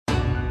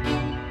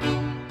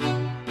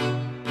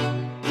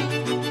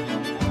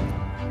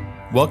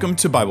Welcome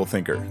to Bible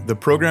Thinker, the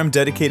program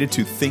dedicated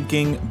to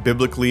thinking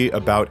biblically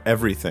about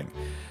everything.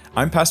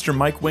 I'm Pastor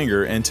Mike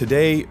Winger, and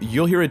today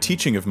you'll hear a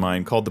teaching of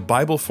mine called The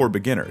Bible for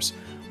Beginners,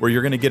 where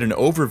you're going to get an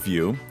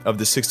overview of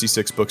the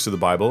 66 books of the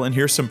Bible and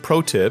hear some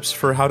pro tips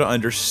for how to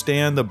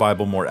understand the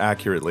Bible more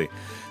accurately.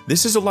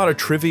 This is a lot of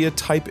trivia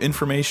type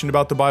information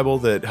about the Bible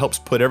that helps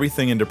put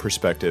everything into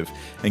perspective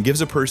and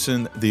gives a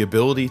person the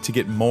ability to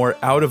get more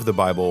out of the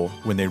Bible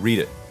when they read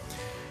it.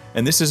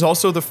 And this is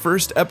also the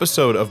first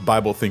episode of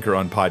Bible Thinker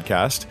on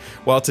podcast.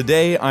 While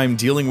today I'm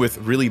dealing with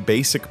really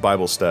basic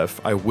Bible stuff,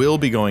 I will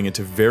be going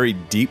into very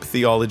deep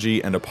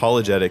theology and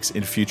apologetics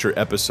in future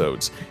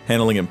episodes,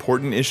 handling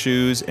important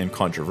issues and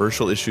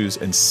controversial issues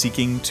and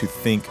seeking to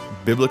think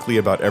biblically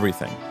about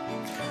everything.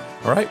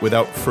 All right,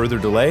 without further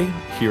delay,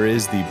 here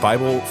is the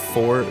Bible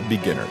for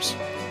Beginners.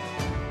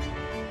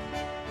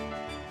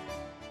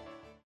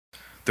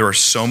 There are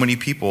so many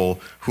people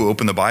who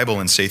open the Bible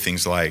and say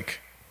things like,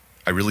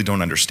 I really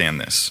don't understand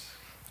this.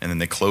 And then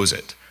they close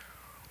it.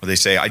 Or they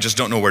say, I just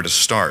don't know where to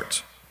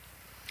start.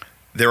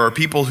 There are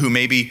people who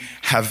maybe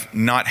have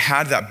not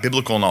had that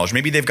biblical knowledge.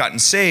 Maybe they've gotten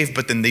saved,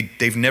 but then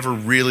they've never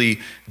really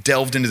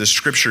delved into the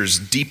scriptures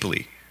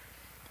deeply.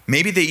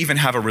 Maybe they even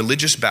have a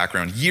religious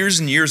background, years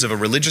and years of a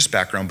religious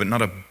background, but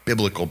not a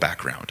biblical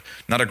background,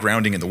 not a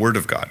grounding in the Word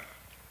of God.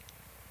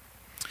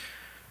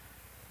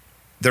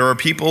 There are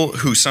people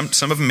who, some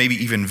of them maybe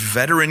even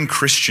veteran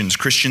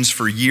Christians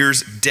for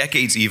years,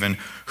 decades even,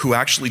 who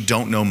actually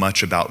don't know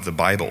much about the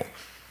Bible.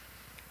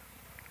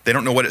 They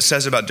don't know what it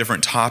says about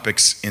different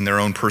topics in their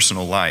own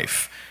personal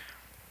life.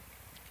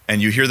 And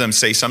you hear them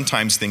say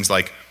sometimes things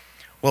like,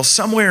 well,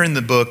 somewhere in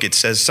the book it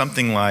says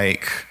something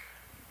like,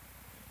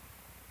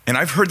 and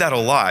I've heard that a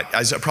lot,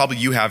 as probably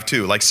you have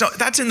too, like, so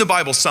that's in the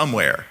Bible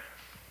somewhere.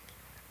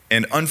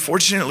 And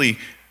unfortunately,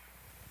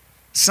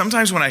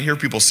 sometimes when I hear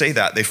people say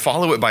that, they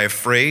follow it by a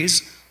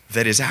phrase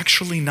that is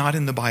actually not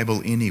in the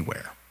Bible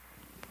anywhere.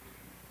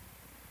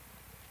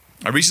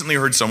 I recently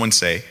heard someone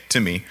say to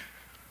me,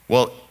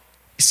 well,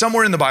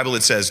 somewhere in the Bible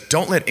it says,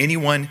 don't let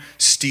anyone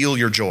steal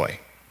your joy.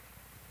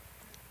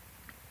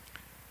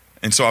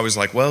 And so I was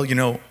like, well,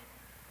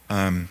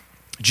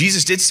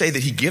 Jesus did say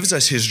that he gives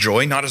us his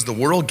joy, not as the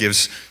world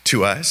gives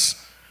to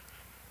us.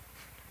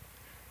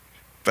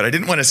 But I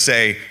didn't want to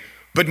say,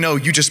 but no,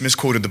 you just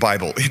misquoted the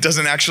Bible. It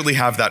doesn't actually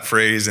have that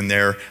phrase in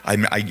there.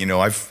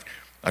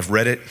 I've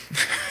read it,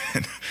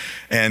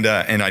 and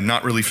I'm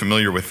not really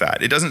familiar with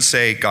that. It doesn't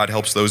say God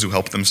helps those who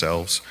help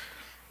themselves.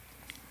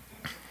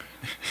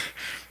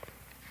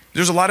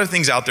 There's a lot of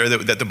things out there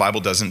that the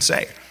Bible doesn't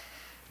say.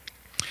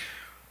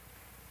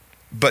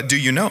 But do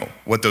you know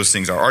what those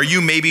things are? Are you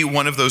maybe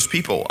one of those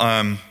people?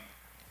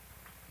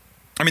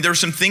 There are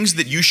some things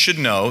that you should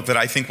know that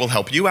I think will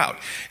help you out.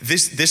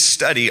 This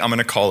study, I'm going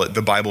to call it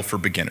the Bible for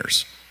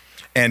Beginners.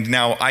 And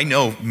now I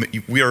know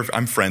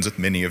I'm friends with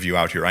many of you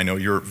out here. I know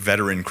you're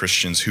veteran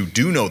Christians who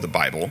do know the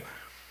Bible.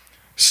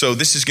 So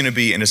this is going to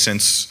be, in a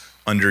sense,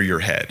 under your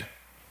head,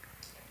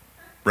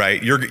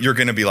 right? You're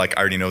going to be like,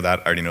 I already know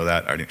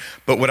that.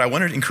 But what I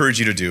want to encourage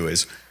you to do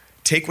is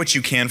take what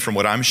you can from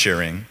what I'm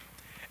sharing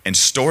and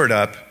store it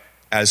up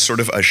as sort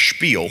of a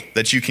spiel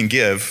that you can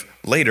give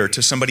later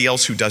to somebody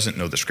else who doesn't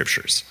know the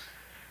scriptures.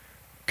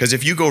 Because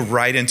if you go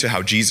right into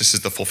how Jesus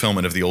is the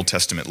fulfillment of the Old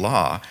Testament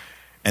law,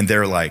 and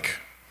they're like,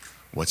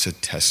 what's a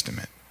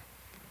testament?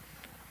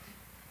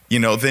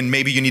 Then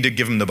maybe you need to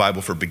give them the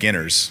Bible for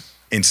Beginners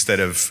instead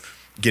of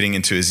getting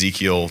into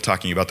Ezekiel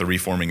talking about the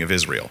reforming of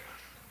Israel.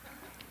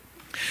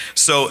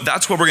 So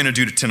that's what we're going to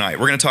do tonight.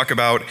 We're going to talk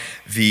about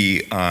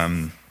the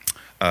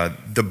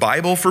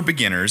Bible for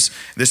Beginners.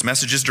 This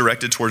message is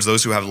directed towards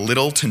those who have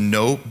little to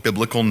no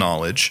biblical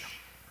knowledge.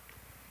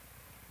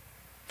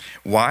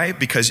 Why?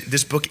 Because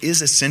this book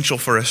is essential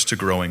for us to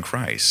grow in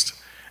Christ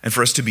and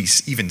for us to be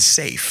even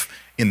safe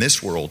in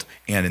this world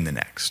and in the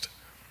next.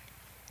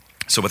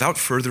 So without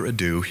further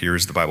ado,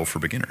 here's the Bible for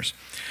Beginners.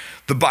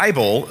 The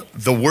Bible,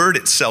 the word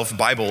itself,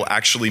 Bible,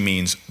 actually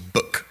means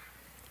book,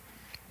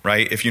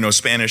 right? If you know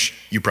Spanish,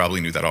 you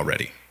probably knew that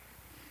already,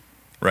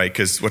 right?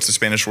 Because what's the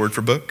Spanish word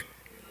for book?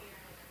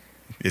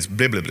 It's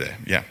Biblia.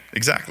 Yeah,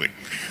 exactly.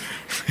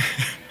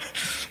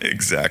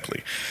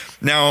 Exactly.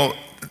 Now,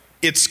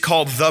 it's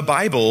called the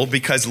Bible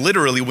because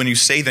literally when you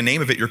say the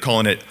name of it, you're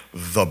calling it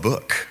the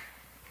book.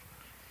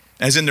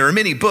 As in there are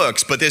many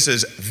books, but this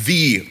is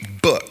the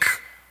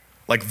book,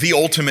 like the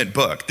ultimate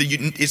book.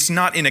 It's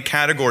not in a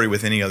category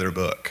with any other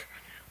book.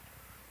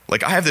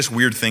 Like I have this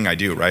weird thing I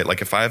do, right?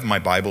 Like if I have my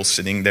Bible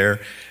sitting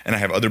there and I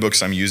have other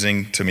books I'm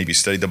using to maybe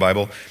study the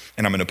Bible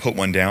and I'm going to put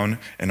one down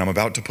and I'm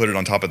about to put it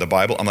on top of the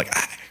Bible, I'm like,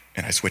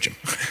 and I switch them.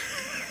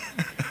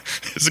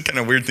 It's a kind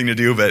of weird thing to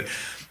do, but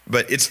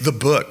it's the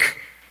book.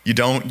 You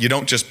don't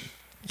just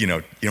do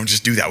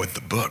that with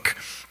the book.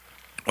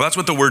 Well, that's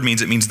what the word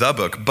means. It means the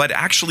book. But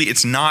actually,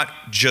 it's not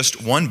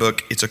just one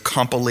book. It's a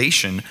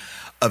compilation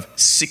of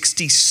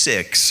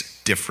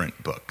 66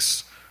 different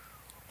books.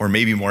 Or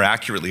maybe more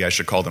accurately, I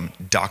should call them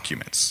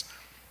documents.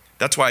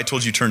 That's why I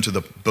told you turn to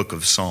the book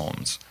of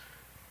Psalms.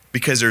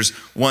 because there's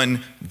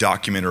one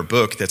document or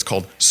book that's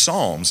called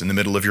Psalms in the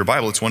middle of your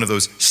Bible. It's one of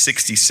those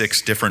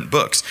 66 different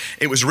books.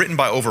 It was written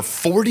by over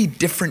 40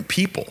 different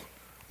people,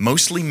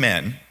 mostly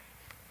men,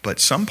 but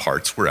some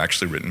parts were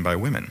actually written by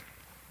women.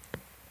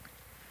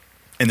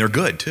 And they're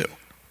good too.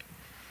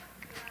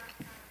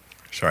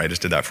 Sorry, I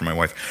just did that for my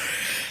wife.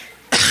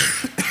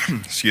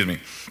 Excuse me.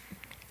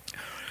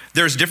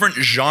 There's different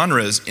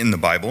genres in the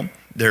Bible.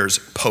 There's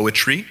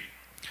poetry,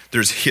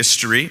 there's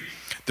history,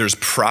 there's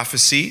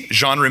prophecy.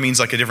 Genre means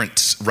like a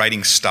different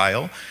writing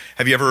style.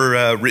 Have you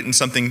ever written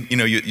something,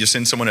 you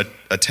send someone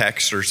a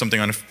text or something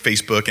on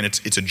Facebook and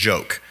it's a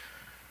joke.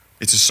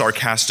 It's a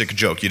sarcastic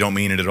joke. You don't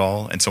mean it at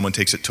all, and someone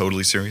takes it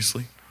totally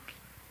seriously.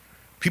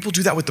 People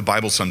do that with the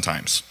Bible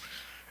sometimes,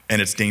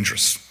 and it's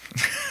dangerous.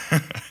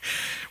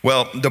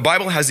 Well, the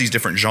Bible has these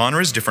different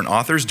genres, different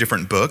authors,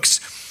 different books.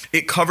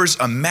 It covers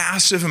a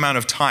massive amount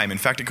of time. In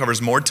fact, it covers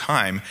more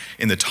time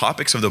in the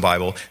topics of the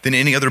Bible than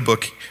any other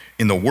book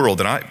in the world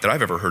that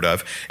I've ever heard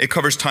of. It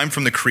covers time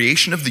from the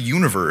creation of the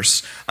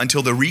universe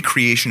until the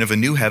recreation of a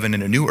new heaven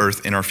and a new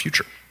earth in our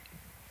future,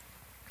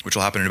 which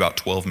will happen in about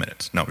 12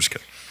 minutes. No, I'm just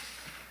kidding.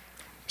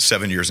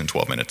 7 years and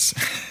 12 minutes.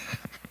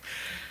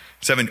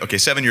 7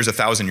 years,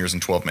 1,000 years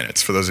and 12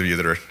 minutes, for those of you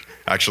that are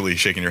actually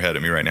shaking your head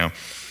at me right now.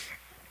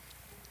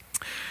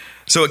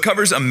 So it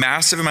covers a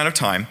massive amount of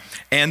time,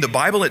 and the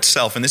Bible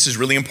itself, and this is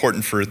really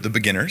important for the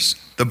beginners,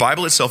 the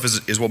Bible itself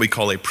is what we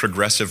call a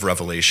progressive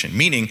revelation,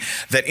 meaning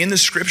that in the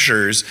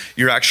scriptures,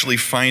 you're actually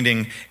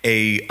finding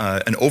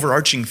an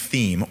overarching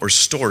theme or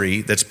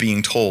story that's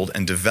being told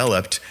and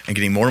developed and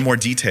getting more and more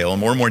detail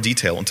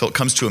until it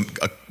comes to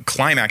a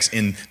climax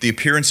in the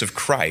appearance of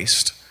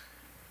Christ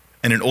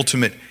and an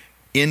ultimate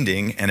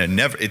ending, and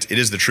it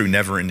is the true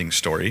never-ending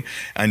story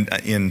and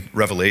in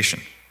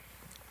Revelation.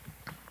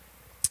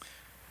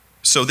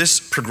 So this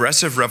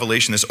progressive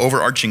revelation, this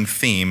overarching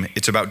theme,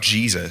 it's about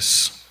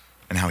Jesus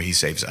and how he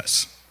saves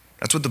us.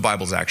 That's what the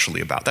Bible's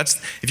actually about.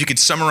 If you could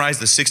summarize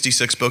the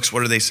 66 books,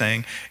 what are they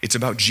saying? It's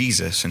about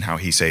Jesus and how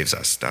he saves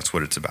us. That's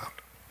what it's about.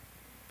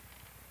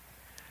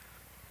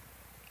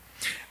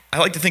 I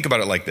like to think about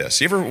it like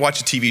this. You ever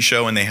watch a TV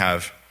show and they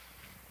have,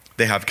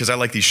 because I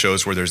like these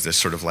shows where there's this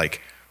sort of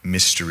like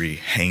mystery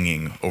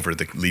hanging over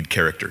the lead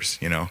characters,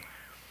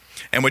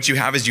 And what you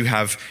have is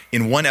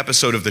in one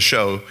episode of the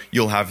show,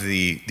 you'll have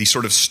the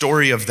sort of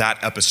story of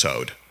that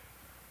episode.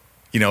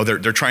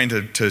 They're trying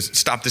to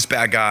stop this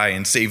bad guy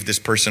and save this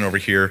person over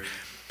here.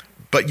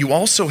 But you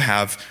also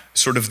have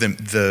sort of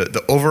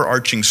the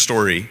overarching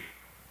story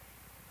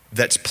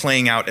that's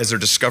playing out as they're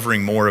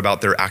discovering more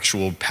about their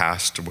actual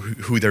past,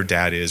 who their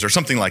dad is, or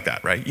something like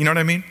that, right? You know what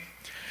I mean?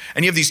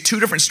 And you have these two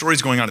different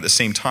stories going on at the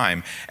same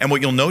time. And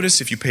what you'll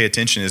notice if you pay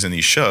attention is in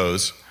these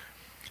shows,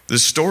 the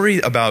story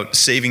about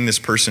saving this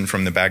person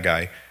from the bad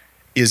guy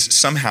is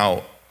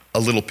somehow a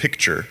little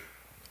picture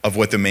of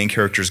what the main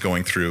character is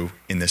going through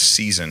in this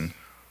season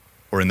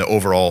or in the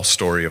overall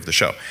story of the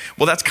show.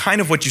 Well, that's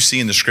kind of what you see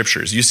in the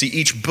scriptures. You see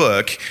each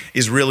book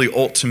is really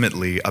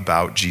ultimately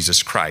about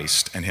Jesus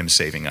Christ and him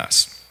saving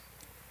us.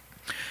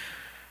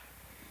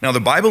 Now, the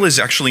Bible is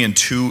actually in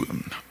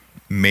two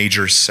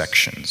major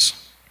sections.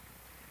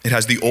 It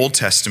has the Old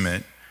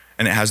Testament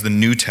and it has the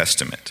New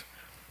Testament.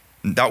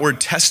 That word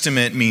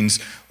testament means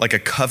like a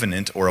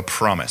covenant or a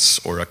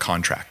promise or a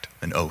contract,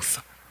 an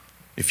oath,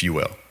 if you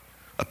will,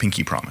 a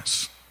pinky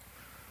promise.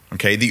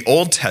 Okay, the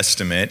Old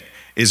Testament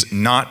is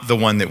not the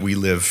one that we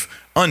live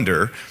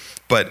under,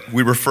 but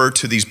we refer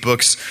to these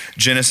books,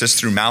 Genesis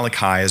through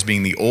Malachi, as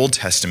being the Old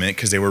Testament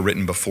because they were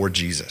written before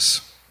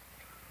Jesus.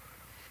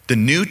 The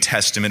New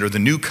Testament or the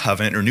New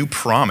Covenant or New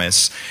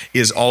Promise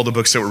is all the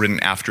books that were written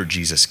after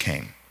Jesus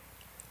came.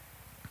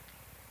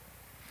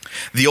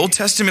 The Old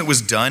Testament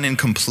was done and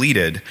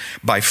completed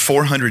by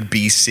 400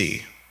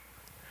 BC.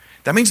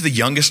 That means the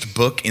youngest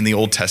book in the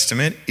Old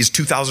Testament is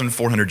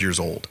 2,400 years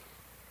old.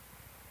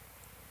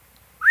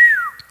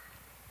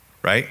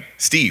 Right?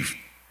 Steve,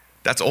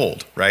 that's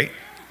old, right?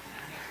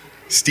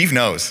 Steve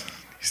knows.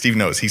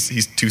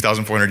 He's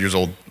 2,400 years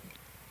old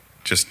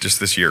just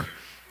this year.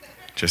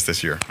 Just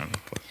this year.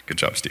 Good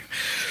job, Steve.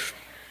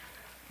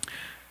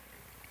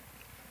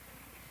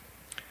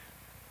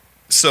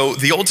 So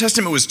the Old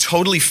Testament was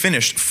totally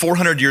finished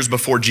 400 years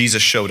before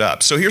Jesus showed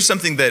up. So here's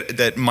something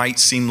that might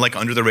seem like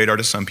under the radar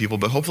to some people,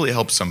 but hopefully it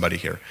helps somebody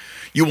here.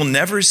 You will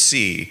never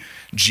see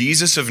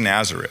Jesus of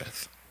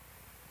Nazareth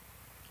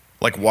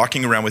like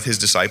walking around with his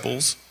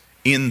disciples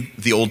in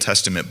the Old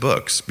Testament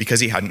books because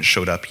he hadn't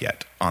showed up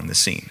yet on the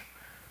scene.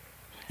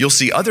 You'll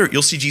see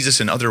Jesus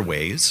in other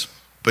ways,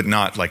 but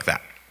not like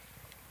that.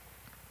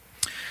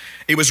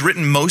 It was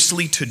written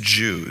mostly to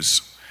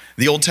Jews.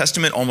 The Old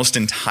Testament almost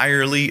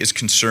entirely is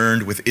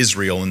concerned with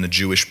Israel and the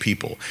Jewish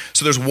people.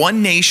 So there's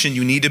one nation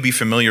you need to be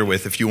familiar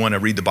with if you want to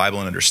read the Bible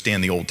and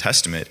understand the Old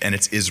Testament, and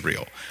it's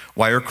Israel.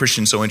 Why are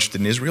Christians so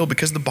interested in Israel?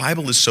 Because the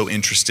Bible is so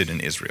interested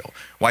in Israel.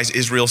 Why is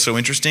Israel so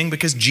interesting?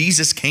 Because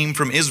Jesus came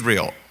from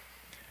Israel.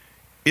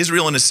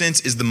 Israel, in a sense,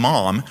 is the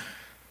mom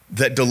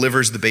that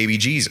delivers the baby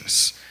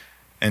Jesus.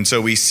 And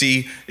so we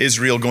see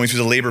Israel going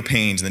through the labor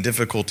pains and the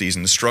difficulties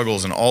and the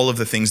struggles and all of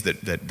the things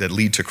that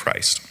lead to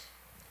Christ.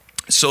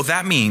 So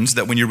that means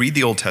that when you read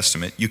the Old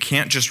Testament, you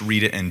can't just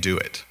read it and do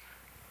it.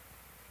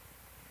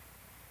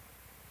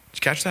 Did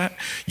you catch that?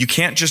 You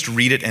can't just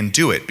read it and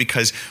do it,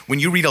 because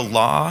when you read a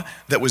law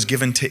that was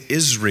given to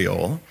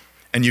Israel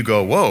and you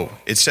go, whoa,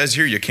 it says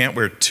here you can't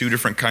wear two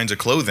different kinds of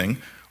clothing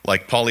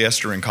like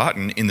polyester and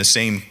cotton in the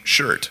same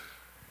shirt.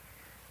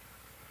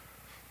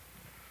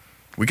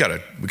 We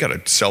gotta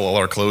sell all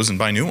our clothes and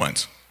buy new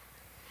ones.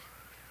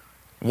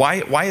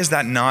 Why is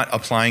that not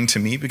applying to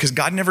me? Because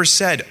God never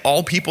said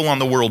all people on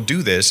the world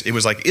do this. It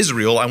was like,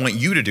 Israel, I want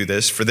you to do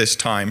this for this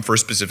time for a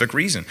specific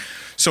reason.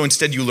 So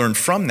instead you learn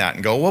from that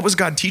and go, what was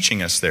God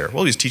teaching us there?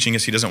 Well, he's teaching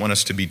us he doesn't want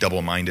us to be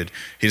double-minded.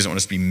 He doesn't want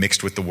us to be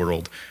mixed with the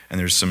world. And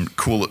there's some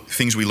cool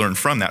things we learn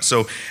from that.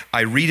 So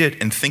I read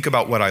it and think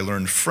about what I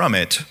learned from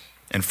it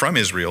and from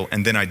Israel,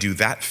 and then I do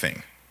that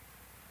thing.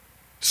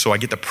 So I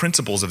get the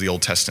principles of the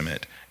Old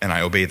Testament and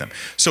I obey them.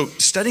 So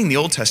studying the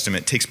Old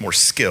Testament takes more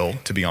skill,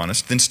 to be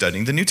honest, than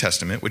studying the New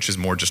Testament, which is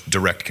more just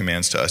direct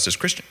commands to us as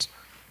Christians.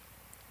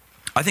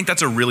 I think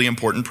that's a really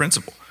important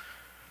principle.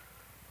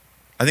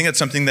 I think that's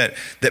something that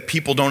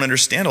people don't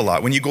understand a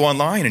lot. When you go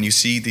online and you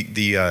see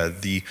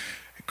the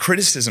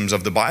criticisms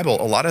of the Bible,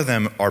 a lot of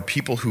them are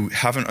people who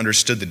haven't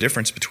understood the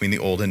difference between the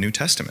Old and New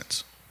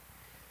Testaments.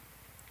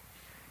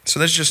 So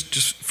that's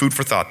just food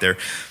for thought there.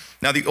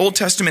 Now, the Old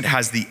Testament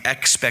has the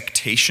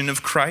expectation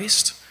of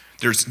Christ.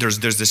 There's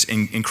this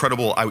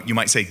incredible, you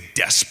might say,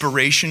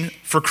 desperation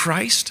for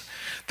Christ.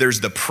 There's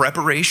the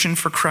preparation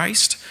for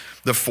Christ,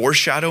 the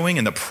foreshadowing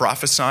and the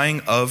prophesying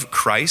of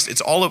Christ.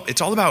 It's all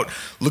about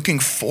looking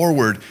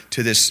forward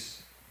to this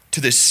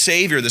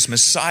Savior, this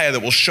Messiah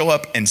that will show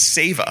up and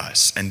save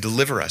us and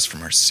deliver us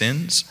from our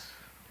sins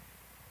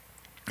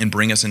and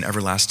bring us an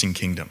everlasting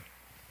kingdom.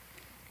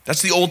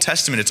 That's the Old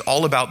Testament. It's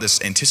all about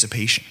this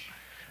anticipation.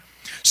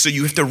 So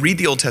you have to read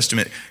the Old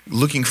Testament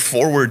looking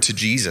forward to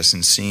Jesus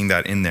and seeing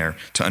that in there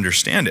to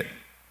understand it.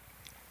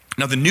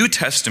 Now, the New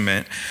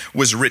Testament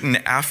was written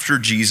after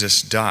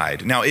Jesus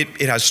died. Now, it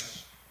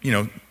has,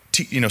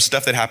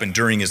 stuff that happened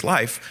during his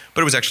life,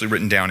 but it was actually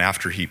written down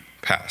after he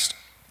passed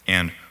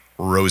and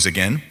rose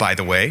again, by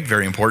the way,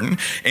 very important,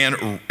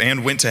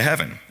 and went to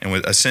heaven and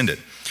ascended.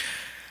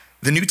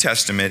 The New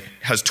Testament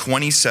has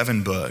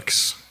 27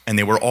 books, and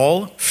they were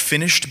all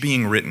finished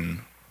being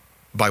written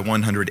by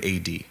 100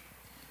 AD.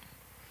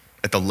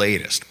 At the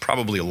latest,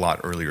 probably a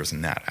lot earlier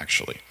than that,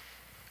 actually.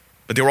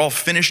 But they were all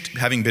finished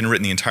having been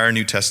written, the entire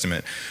New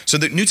Testament. So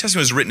the New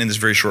Testament was written in this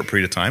very short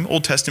period of time.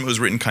 Old Testament was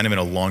written kind of in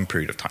a long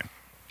period of time.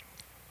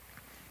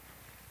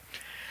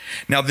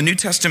 Now, the New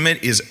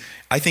Testament is,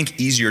 I think,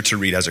 easier to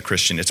read as a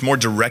Christian. It's more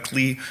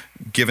directly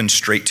given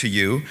straight to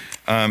you.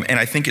 And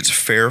I think it's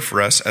fair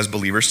for us as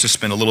believers to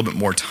spend a little bit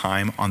more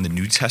time on the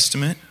New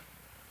Testament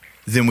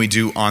than we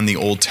do on the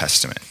Old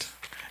Testament.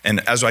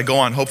 And as I go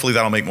on, hopefully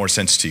that'll make more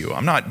sense to you.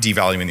 I'm not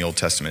devaluing the Old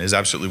Testament. It is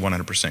absolutely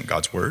 100%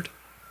 God's word.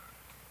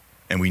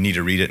 And we need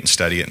to read it and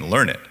study it and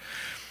learn it.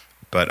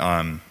 But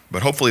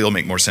hopefully it'll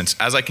make more sense.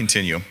 As I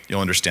continue, you'll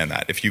understand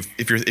that. If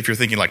you're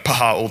thinking like,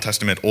 Old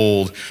Testament,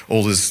 old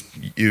is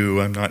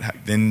you,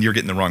 then you're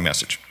getting the wrong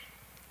message.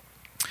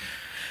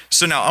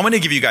 So now I'm going to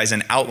give you guys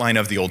an outline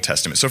of the Old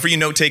Testament. So for you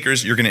note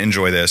takers, you're going to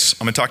enjoy this.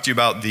 I'm going to talk to you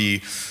about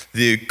the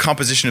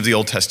composition of the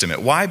Old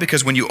Testament. Why?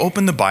 Because when you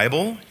open the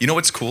Bible, you know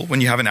what's cool?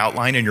 When you have an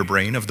outline in your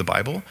brain of the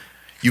Bible,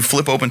 you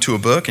flip open to a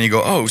book and you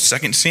go,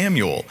 2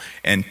 Samuel.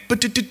 And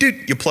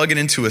you plug it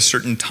into a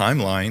certain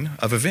timeline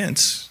of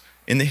events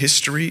in the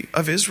history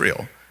of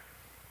Israel.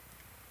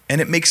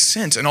 And it makes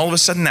sense. And all of a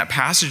sudden that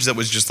passage that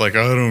was just like,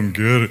 I don't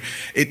get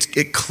it,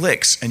 it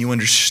clicks and you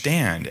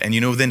understand. And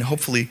you know then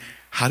hopefully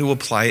how to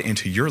apply it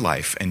into your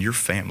life and your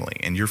family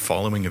and your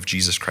following of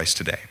Jesus Christ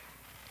today.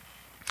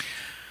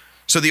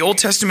 So the Old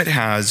Testament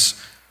has,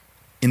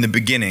 in the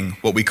beginning,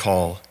 what we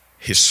call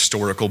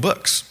historical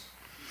books.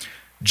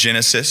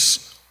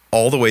 Genesis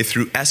all the way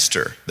through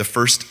Esther. The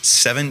first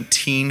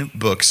 17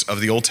 books of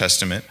the Old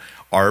Testament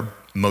are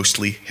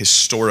mostly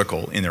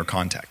historical in their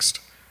context.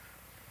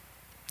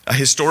 A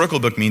historical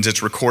book means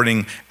it's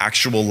recording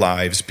actual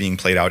lives being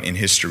played out in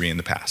history in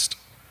the past.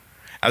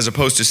 As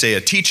opposed to, say,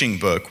 a teaching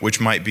book, which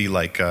might be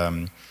like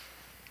 1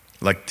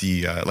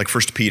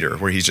 Peter,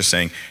 where he's just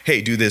saying,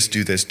 hey, do this,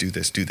 do this, do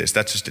this, do this.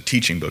 That's just a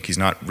teaching book. He's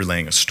not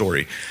relaying a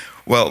story.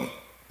 Well,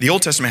 the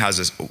Old Testament has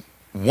this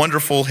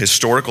wonderful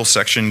historical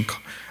section,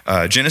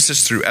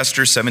 Genesis through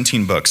Esther,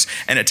 17 books.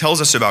 And it tells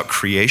us about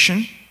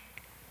creation,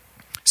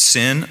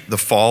 sin, the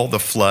fall, the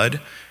flood.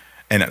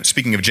 And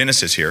speaking of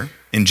Genesis here,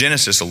 in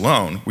Genesis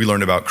alone, we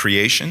learn about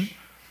creation,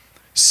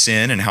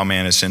 sin and how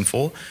man is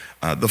sinful,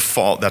 the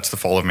fall, that's the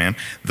fall of man,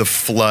 the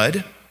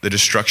flood, the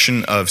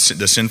destruction of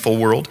the sinful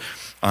world.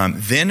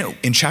 Then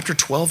in chapter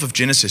 12 of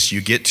Genesis,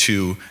 you get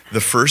to the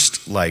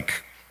first, the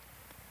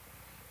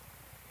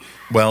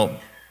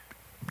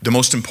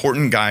most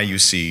important guy you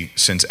see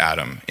since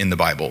Adam in the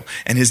Bible,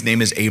 and his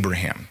name is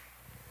Abraham.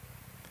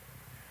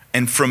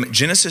 And from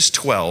Genesis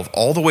 12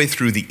 all the way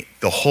through the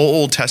whole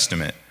Old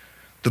Testament,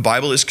 The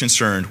Bible is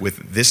concerned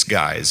with this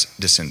guy's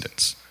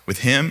descendants, with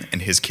him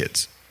and his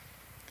kids,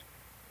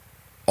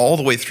 all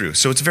the way through.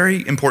 So it's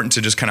very important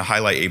to just kind of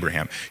highlight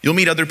Abraham. You'll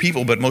meet other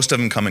people, but most of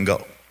them come and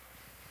go.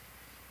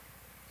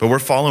 But we're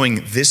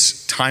following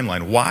this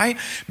timeline. Why?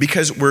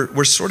 Because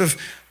we're sort of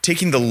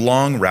taking the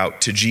long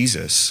route to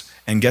Jesus.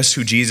 And guess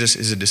who Jesus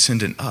is a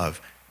descendant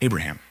of?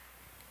 Abraham.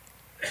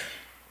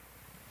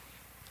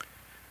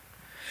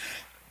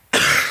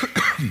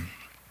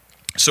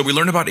 So we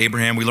learned about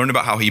Abraham. We learned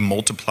about how he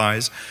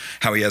multiplies,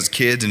 how he has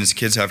kids, and his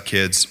kids have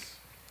kids.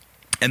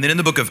 And then in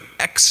the book of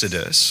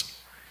Exodus,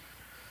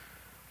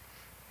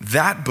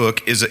 that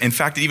book is, in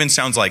fact, it even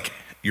sounds like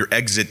you're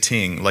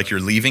exiting, like you're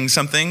leaving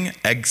something.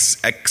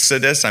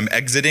 Exodus, I'm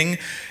exiting.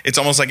 It's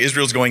almost like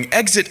Israel's going,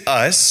 exit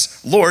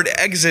us, Lord,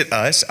 exit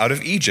us out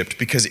of Egypt.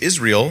 Because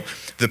Israel,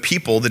 the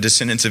people, the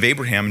descendants of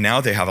Abraham, now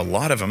they have a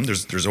lot of them.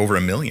 There's over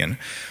 1 million.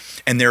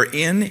 And they're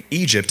in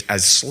Egypt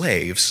as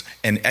slaves.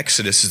 And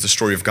Exodus is the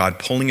story of God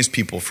pulling his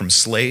people from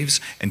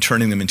slaves and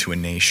turning them into a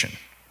nation.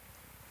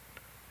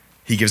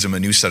 He gives them a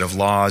new set of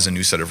laws, a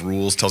new set of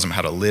rules, tells them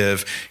how to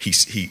live.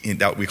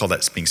 We call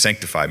that being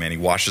sanctified, man. He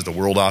washes the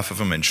world off of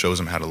them and shows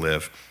them how to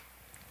live.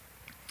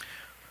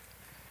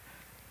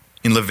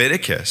 In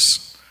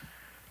Leviticus,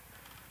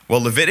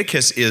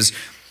 Leviticus is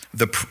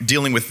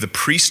dealing with the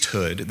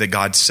priesthood that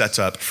God sets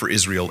up for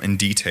Israel in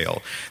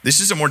detail. This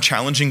is a more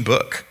challenging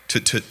book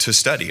to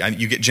study.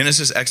 You get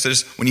Genesis,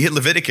 Exodus. When you hit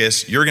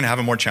Leviticus, you're going to have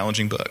a more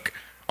challenging book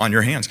on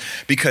your hands,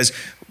 because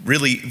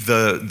really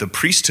the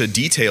priesthood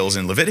details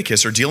in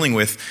Leviticus are dealing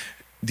with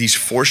these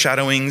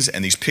foreshadowings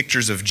and these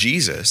pictures of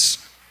Jesus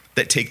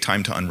that take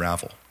time to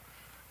unravel.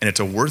 And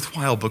it's a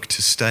worthwhile book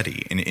to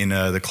study. In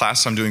the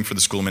class I'm doing for the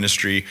school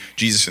ministry,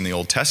 Jesus in the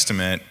Old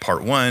Testament,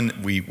 part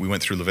 1, we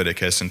went through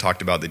Leviticus and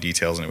talked about the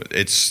details, and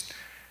it's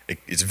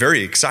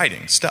very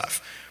exciting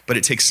stuff, but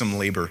it takes some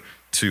labor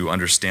to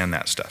understand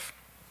that stuff.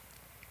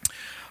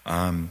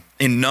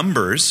 In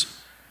Numbers,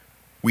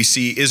 we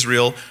see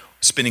Israel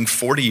spending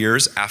 40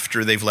 years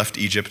after they've left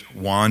Egypt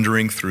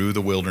wandering through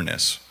the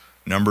wilderness.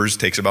 Numbers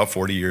takes about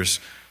 40 years.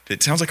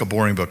 It sounds like a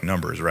boring book,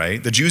 Numbers,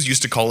 right? The Jews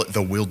used to call it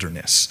the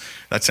wilderness.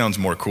 That sounds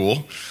more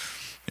cool.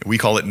 We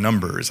call it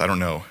Numbers. I don't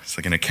know. It's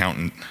like an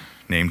accountant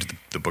named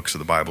the books of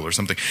the Bible or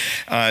something.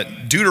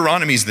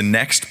 Deuteronomy is the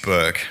next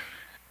book,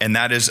 and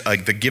that is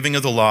the giving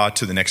of the law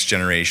to the next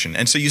generation.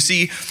 And so you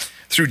see,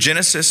 through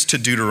Genesis to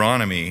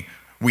Deuteronomy,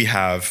 we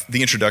have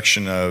the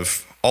introduction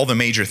of all the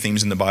major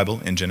themes in the Bible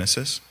in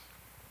Genesis.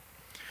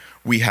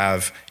 We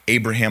have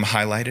Abraham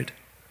highlighted.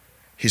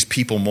 His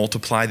people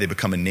multiply. They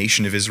become a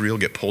nation of Israel,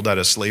 get pulled out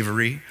of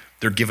slavery.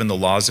 They're given the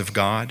laws of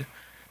God.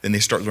 Then they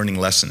start learning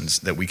lessons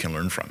that we can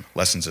learn from.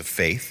 Lessons of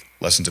faith,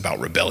 lessons about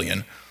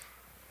rebellion,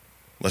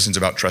 lessons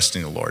about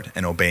trusting the Lord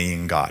and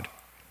obeying God.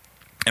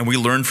 And we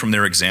learn from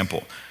their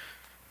example.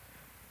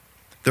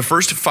 The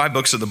first 5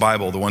 books of the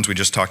Bible, the ones we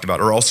just talked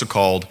about, are also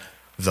called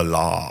the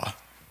law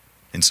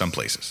in some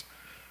places.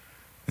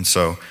 And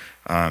so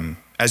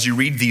as you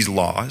read these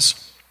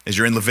laws, as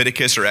you're in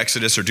Leviticus or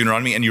Exodus or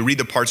Deuteronomy, and you read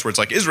the parts where it's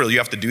like, Israel, you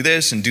have to do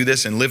this and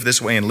live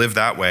this way and live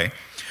that way.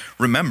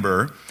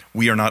 Remember,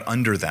 we are not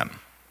under them.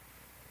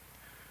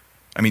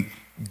 I mean,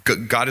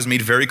 God has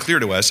made very clear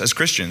to us as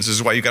Christians, this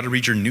is why you got to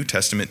read your New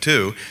Testament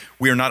too.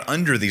 We are not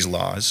under these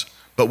laws,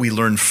 but we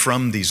learn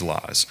from these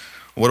laws.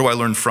 What do I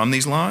learn from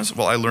these laws?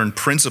 Well, I learn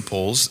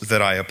principles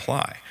that I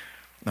apply.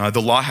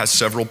 The law has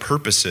several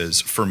purposes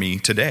for me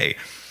today.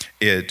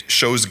 It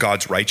shows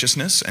God's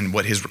righteousness and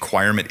what his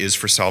requirement is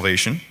for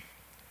salvation.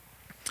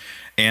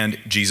 And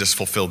Jesus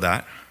fulfilled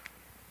that.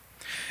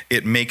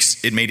 It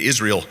made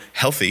Israel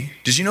healthy.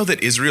 Did you know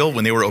that Israel,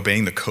 when they were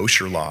obeying the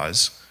kosher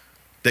laws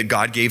that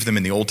God gave them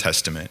in the Old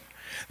Testament,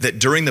 that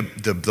during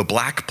the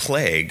Black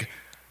Plague,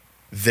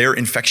 their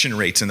infection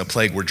rates in the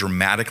plague were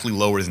dramatically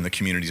lower than the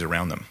communities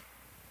around them?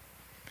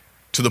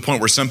 To the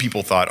point where some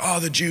people thought, oh,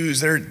 the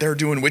Jews, they're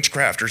doing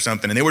witchcraft or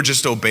something. And they were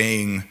just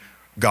obeying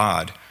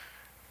God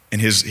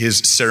and his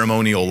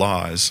ceremonial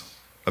laws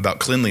about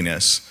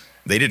cleanliness.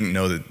 They didn't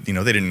know that, they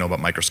didn't know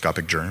about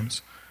microscopic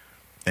germs,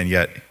 and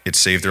yet it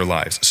saved their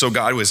lives. So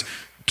God was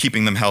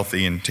keeping them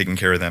healthy and taking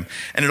care of them.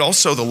 And it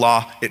also, the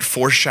law, it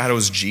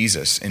foreshadows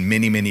Jesus in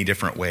many, many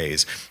different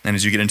ways. And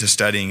as you get into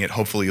studying it,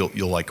 hopefully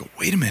you'll like,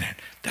 wait a minute,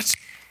 that's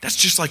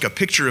just like a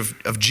picture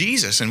of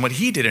Jesus and what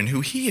he did and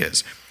who he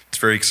is. It's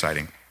very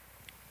exciting.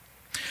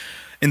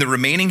 In the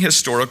remaining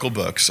historical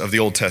books of the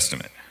Old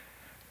Testament,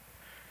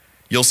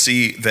 you'll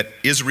see that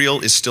Israel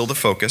is still the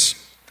focus.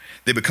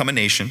 They become a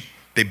nation.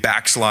 They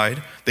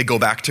backslide, they go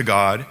back to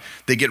God,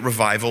 they get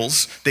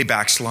revivals, they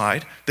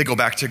backslide, they go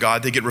back to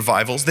God, they get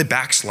revivals, they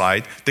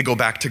backslide, they go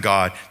back to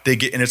God,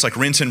 and it's like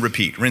rinse and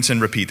repeat,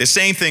 the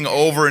same thing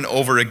over and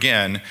over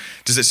again.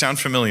 Does it sound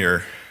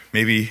familiar?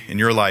 Maybe in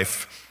your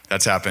life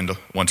that's happened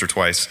once or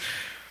twice.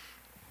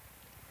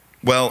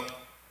 Well,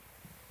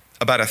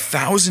 about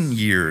 1,000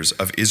 years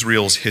of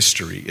Israel's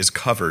history is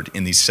covered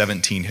in these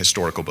 17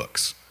 historical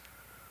books.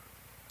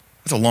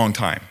 That's a long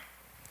time.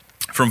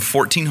 From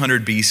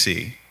 1400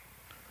 BC,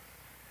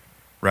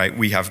 right?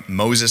 We have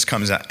Moses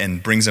comes out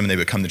and brings them, and they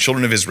become the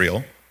children of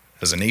Israel.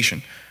 as a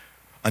nation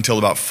until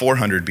about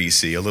 400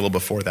 BC, a little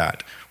before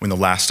that, when the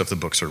last of the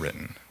books are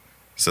written.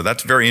 So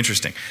that's very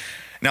interesting.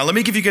 Now, let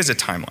me give you guys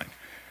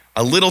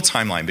a little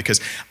timeline,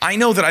 because I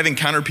know that I've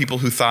encountered people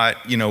who thought,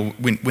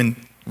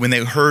 when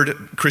they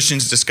heard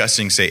Christians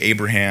discussing, say,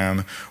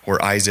 Abraham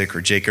or Isaac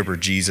or Jacob or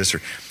Jesus,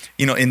 or,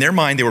 in their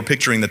mind, they were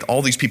picturing that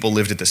all these people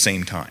lived at the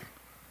same time.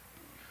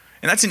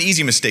 And that's an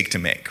easy mistake to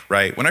make,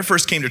 right? When I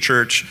first came to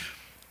church,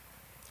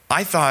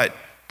 I thought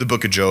the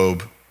book of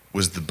Job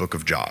was the book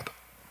of Job.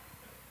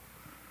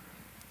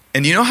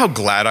 And you know how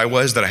glad I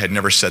was that I had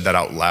never said that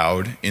out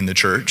loud in the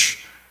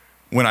church?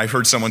 When I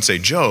heard someone say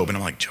Job, and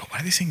I'm like, Job, why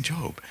are they saying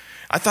Job?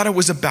 I thought it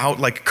was about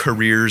like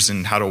careers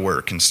and how to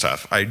work and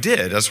stuff. I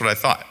did, that's what I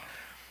thought.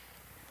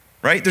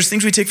 Right? There's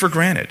things we take for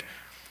granted.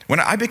 When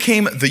I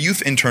became the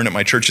youth intern at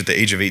my church at the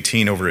age of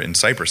 18 over in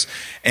Cyprus,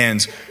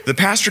 and the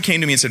pastor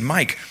came to me and said,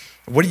 Mike,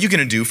 what are you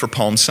gonna do for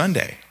Palm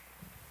Sunday?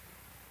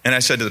 And I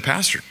said to the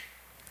pastor,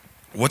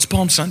 what's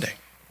Palm Sunday?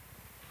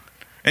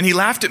 And he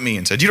laughed at me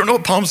and said, you don't know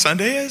what Palm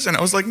Sunday is? And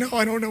I was like, no,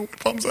 I don't know what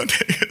Palm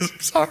Sunday is, I'm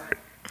sorry.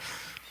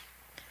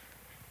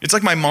 It's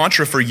like my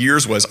mantra for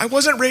years was, I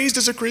wasn't raised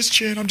as a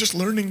Christian, I'm just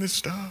learning this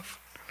stuff.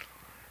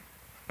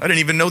 I didn't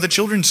even know the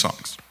children's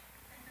songs.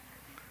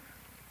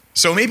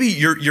 So maybe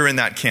you're in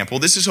that camp. Well,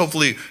 this is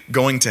hopefully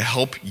going to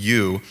help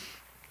you.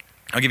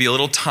 I'll give you a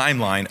little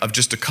timeline of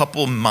just a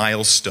couple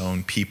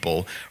milestone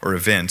people or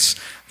events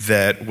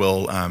that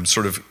will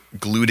sort of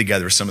glue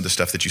together some of the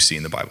stuff that you see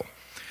in the Bible.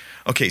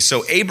 Okay,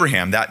 so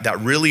Abraham, that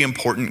really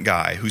important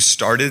guy who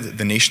started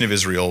the nation of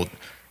Israel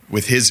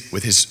with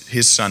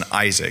his son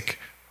Isaac,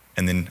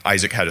 and then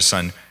Isaac had a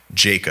son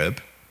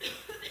Jacob,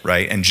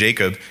 right? And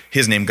Jacob,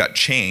 his name got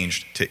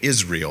changed to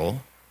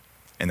Israel,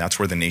 and that's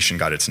where the nation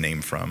got its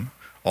name from,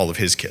 all of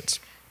his kids.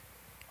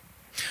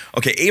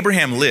 Okay,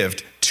 Abraham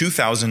lived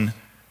 2000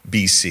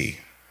 BC.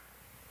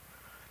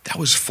 That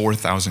was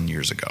 4,000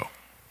 years ago.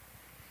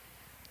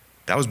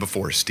 That was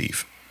before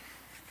Steve.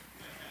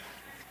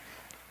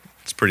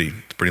 It's a pretty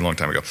long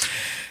time ago.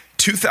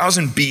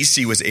 2000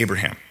 BC was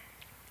Abraham.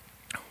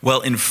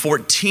 Well, in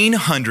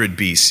 1400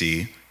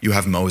 BC, you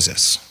have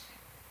Moses.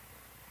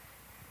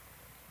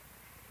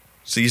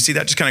 So you see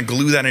that? Just kind of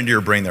glue that into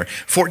your brain there.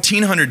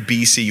 1400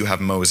 BC, you have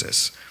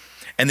Moses.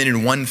 And then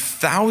in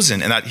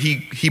 1000, and that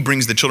he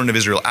brings the children of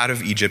Israel out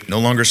of Egypt, no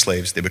longer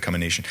slaves, they become a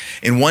nation.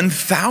 In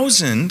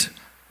 1000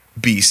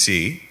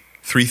 BC,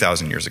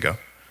 3,000 years ago,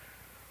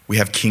 we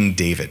have King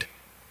David.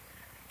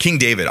 King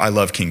David, I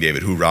love King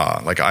David,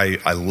 hoorah. Like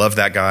I love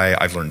that guy.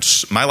 I've learned,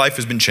 my life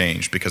has been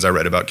changed because I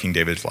read about King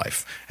David's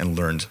life and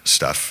learned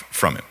stuff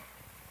from him.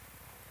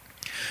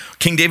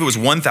 King David was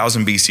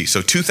 1000 BC.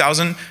 So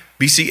 2000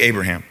 BC,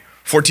 Abraham.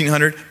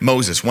 1400,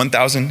 Moses.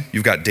 1000,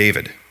 you've got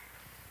David.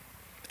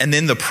 And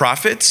then the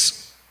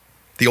prophets,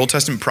 the Old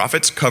Testament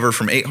prophets, cover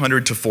from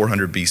 800 to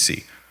 400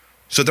 BC.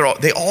 So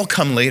they all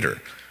come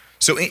later.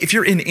 So if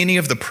you're in any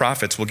of the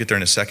prophets, we'll get there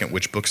in a second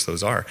which books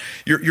those are,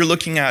 you're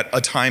looking at a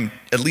time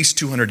at least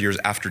 200 years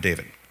after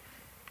David.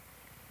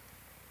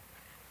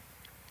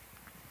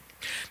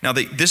 Now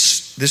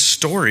this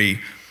story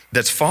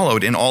that's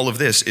followed in all of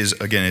this is,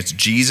 again, it's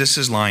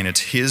Jesus's line,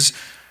 it's his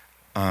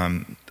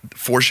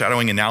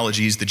foreshadowing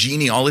analogies, the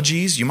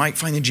genealogies. You might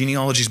find the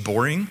genealogies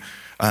boring.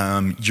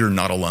 You're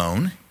not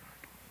alone.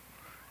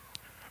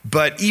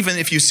 But even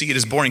if you see it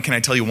as boring, can I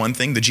tell you one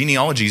thing? The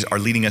genealogies are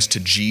leading us to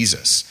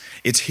Jesus.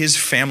 It's his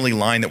family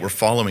line that we're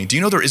following. Do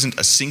you know there isn't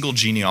a single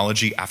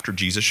genealogy after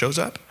Jesus shows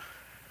up?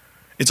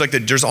 It's like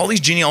there's all these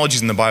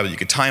genealogies in the Bible. You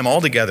could tie them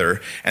all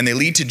together and they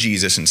lead to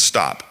Jesus and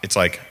stop. It's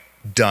like,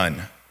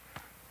 done.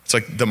 It's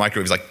like the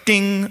microwave is like,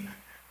 ding,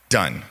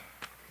 done.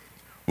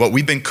 What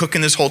we've been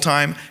cooking this whole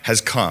time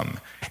has come.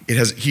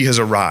 He has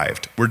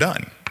arrived. We're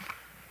done.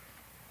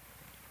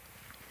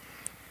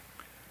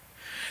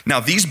 Now,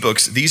 these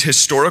books, these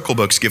historical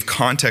books, give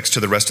context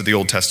to the rest of the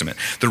Old Testament.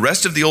 The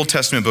rest of the Old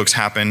Testament books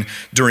happen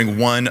during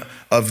one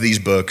of these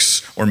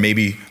books, or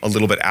maybe a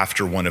little bit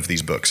after one of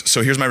these books.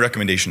 So here's my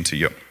recommendation to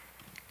you.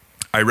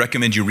 I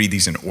recommend you read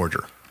these in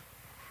order.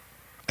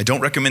 I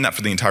don't recommend that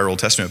for the entire Old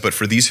Testament, but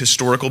for these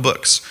historical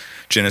books,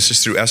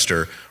 Genesis through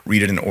Esther,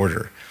 read it in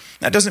order.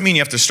 That doesn't mean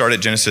you have to start at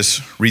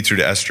Genesis, read through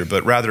to Esther,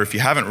 but rather if you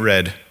haven't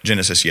read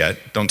Genesis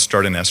yet, don't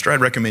start in Esther.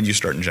 I'd recommend you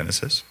start in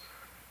Genesis.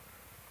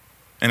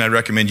 And I'd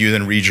recommend you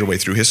then read your way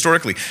through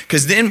historically.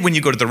 Because then when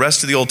you go to the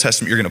rest of the Old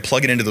Testament, you're going to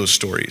plug it into those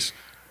stories.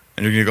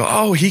 And you're going to go,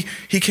 oh, he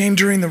came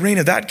during the reign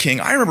of that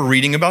king. I remember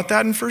reading about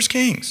that in 1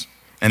 Kings.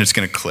 And it's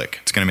going to click.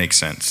 It's going to make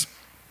sense.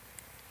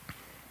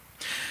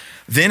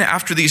 Then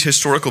after these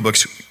historical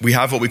books, we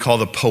have what we call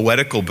the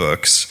poetical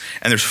books.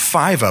 And there's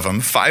 5 of them,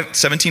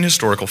 17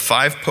 historical,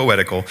 5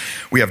 poetical.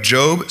 We have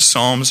Job,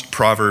 Psalms,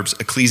 Proverbs,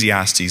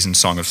 Ecclesiastes, and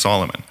Song of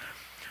Solomon.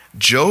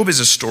 Job is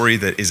a story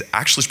that is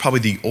actually probably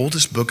the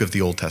oldest book of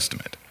the Old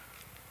Testament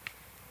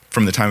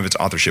from the time of its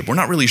authorship. We're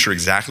not really sure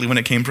exactly when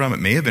it came from. It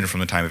may have been from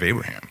the time of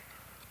Abraham.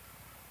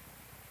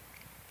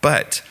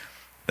 But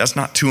That's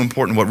not too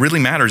important. What really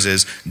matters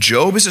is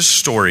Job is a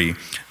story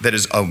that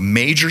is one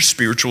major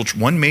spiritual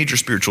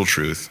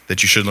truth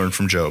that you should learn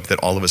from Job that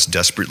all of us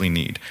desperately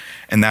need,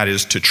 and that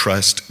is to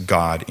trust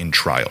God in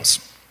trials.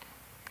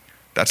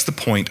 That's the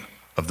point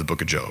of the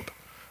book of Job.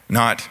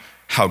 Not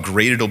how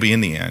great it'll be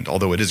in the end,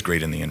 although it is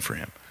great in the end for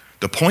him.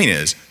 The point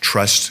is,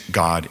 trust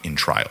God in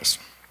trials.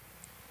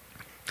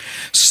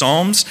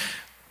 Psalms,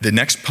 the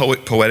next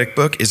poetic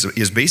book,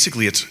 is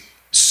basically it's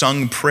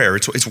sung prayer.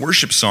 It's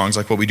worship songs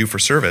like what we do for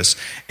service.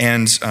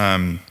 And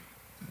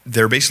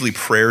they're basically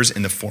prayers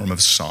in the form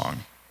of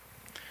song.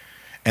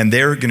 And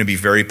they're going to be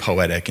very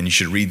poetic, and you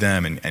should read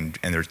them, and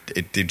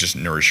they just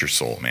nourish your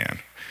soul, man.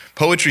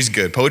 Poetry's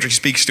good. Poetry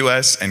speaks to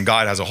us, and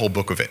God has a whole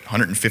book of it,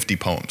 150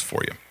 poems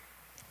for you.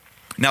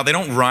 Now, they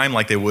don't rhyme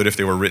like they would if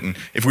we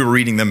were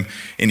reading them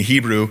in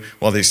Hebrew.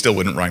 Well, they still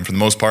wouldn't rhyme for the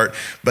most part,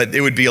 but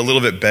it would be a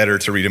little bit better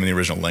to read them in the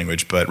original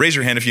language. But raise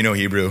your hand if you know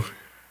Hebrew.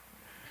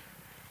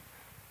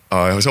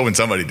 I was hoping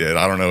somebody did.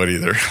 I don't know it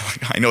either.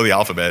 I know the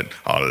alphabet.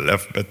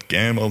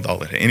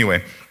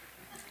 Anyway,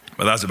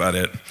 but that's about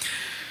it.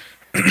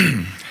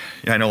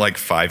 Yeah, I know like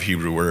 5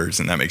 Hebrew words,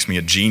 and that makes me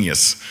a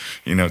genius,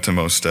 to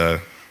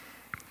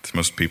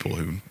most people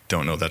who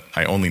don't know that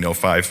I only know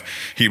 5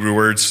 Hebrew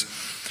words.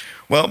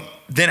 Well,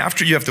 then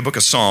after you have the book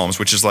of Psalms,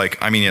 which is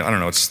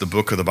it's the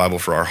book of the Bible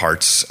for our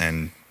hearts,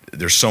 and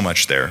there's so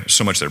much there,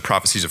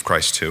 prophecies of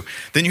Christ too.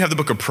 Then you have the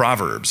book of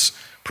Proverbs,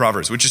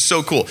 which is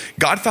so cool.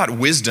 God thought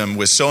wisdom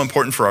was so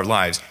important for our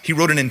lives, he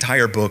wrote an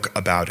entire book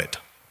about it.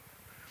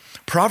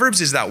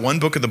 Proverbs is that one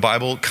book of the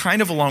Bible,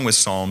 kind of along with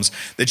Psalms,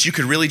 that you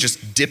could really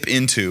just dip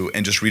into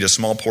and just read a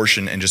small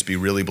portion and just be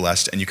really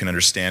blessed, and you can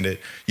understand it.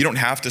 You don't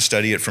have to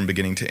study it from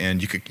beginning to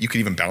end. You could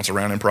even bounce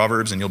around in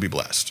Proverbs and you'll be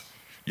blessed.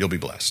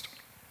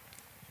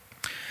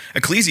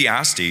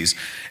 Ecclesiastes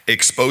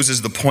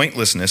exposes the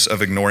pointlessness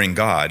of ignoring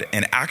God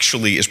and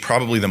actually is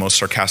probably the most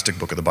sarcastic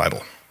book of the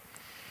Bible.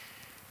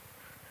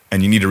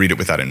 And you need to read it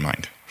with that in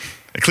mind.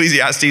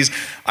 Ecclesiastes,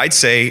 I'd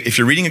say if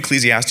you're reading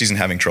Ecclesiastes and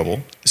having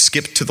trouble,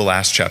 skip to the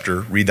last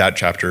chapter, read that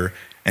chapter,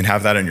 and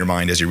have that in your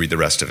mind as you read the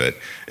rest of it.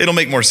 It'll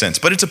make more sense,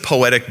 but it's a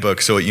poetic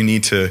book, so you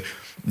need to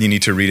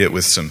read it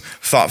with some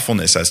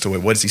thoughtfulness as to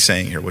what is he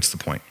saying here, what's the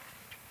point?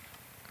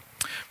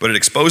 But it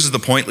exposes the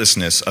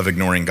pointlessness of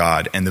ignoring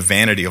God and the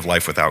vanity of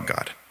life without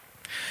God.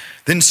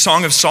 Then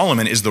Song of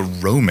Solomon is the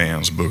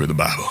romance book of the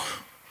Bible.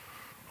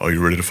 Are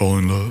you ready to fall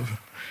in love?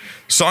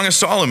 Song of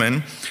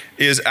Solomon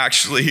is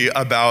actually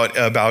about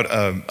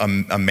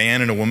a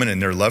man and a woman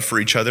and their love for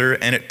each other,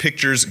 and it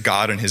pictures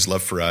God and his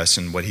love for us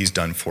and what he's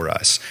done for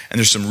us. And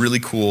there's some really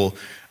cool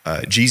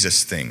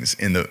Jesus things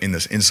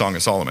in Song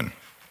of Solomon.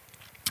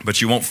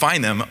 But you won't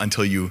find them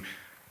until you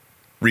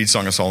read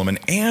Song of Solomon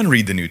and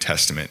read the New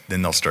Testament.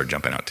 Then they'll start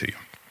jumping out to you.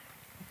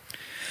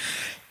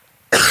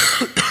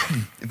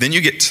 Then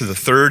you get to the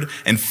third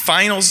and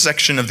final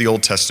section of the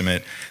Old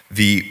Testament,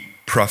 the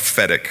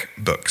prophetic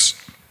books.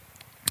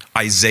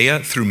 Isaiah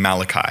through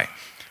Malachi.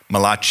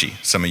 Malachi,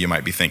 some of you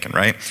might be thinking,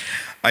 right?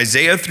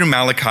 Isaiah through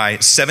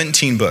Malachi,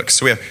 17 books.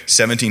 So we have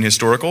 17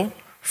 historical,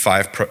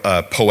 5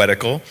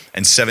 poetical,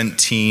 and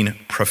 17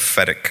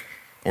 prophetic,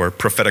 or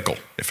prophetical,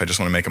 if I just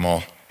want to make them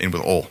all in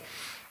with ol.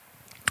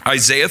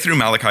 Isaiah through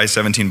Malachi,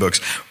 17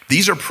 books.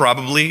 These are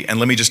probably, and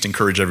let me just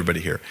encourage everybody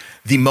here,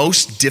 the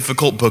most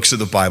difficult books of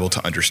the Bible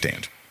to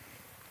understand.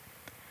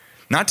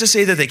 Not to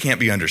say that they can't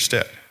be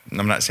understood.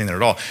 I'm not saying that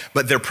at all,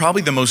 but they're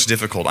probably the most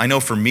difficult. I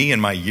know for me, in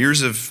my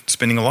years of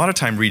spending a lot of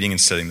time reading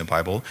and studying the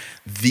Bible,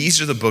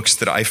 these are the books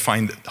that I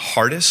find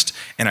hardest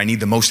and I need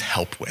the most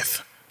help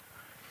with.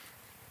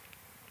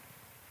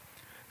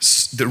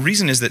 The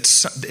reason is that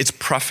it's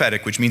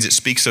prophetic, which means it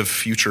speaks of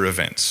future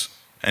events.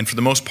 And for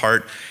the most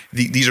part,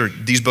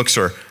 these books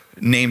are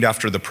named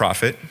after the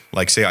prophet,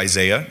 like say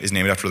Isaiah is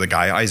named after the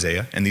guy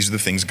Isaiah, and these are the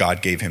things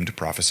God gave him to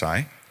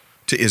prophesy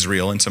to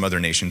Israel and some other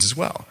nations as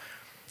well.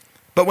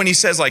 But when he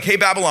says like, hey,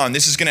 Babylon,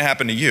 this is going to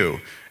happen to you.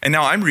 And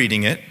now I'm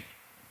reading it,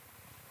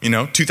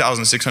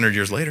 2,600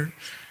 years later,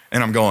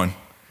 and I'm going,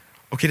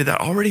 okay, did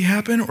that already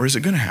happen or is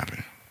it going to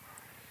happen?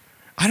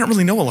 I don't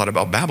really know a lot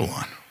about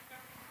Babylon.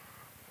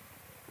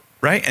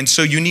 Right? And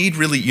so you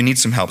need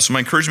some help. So my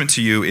encouragement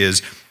to you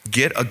is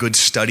get a good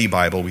study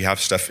Bible. We have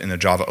stuff in the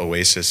Java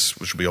Oasis,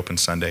 which will be open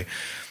Sunday.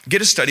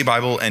 Get a study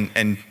Bible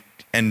and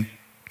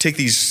take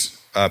these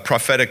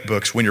prophetic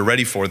books when you're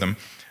ready for them,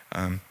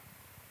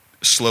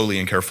 slowly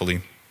and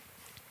carefully.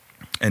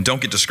 And don't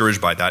get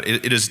discouraged by that.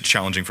 It is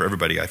challenging for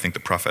everybody, I think, the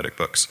prophetic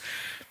books.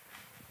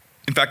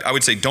 In fact, I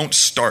would say don't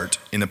start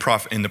in the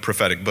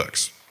prophetic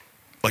books.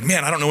 Like,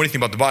 man, I don't know anything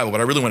about the Bible, but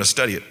I really want to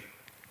study it.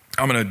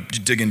 I'm going to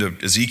dig into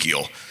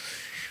Ezekiel.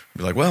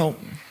 Be like, well,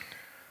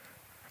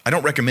 I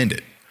don't recommend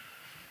it.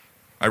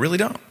 I really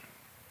don't.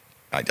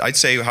 I'd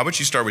say, how about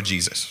you start with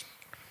Jesus?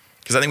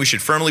 Because I think we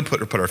should firmly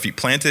put our feet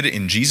planted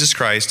in Jesus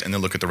Christ and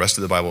then look at the rest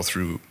of the Bible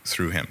through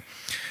him.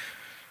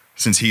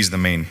 Since he's the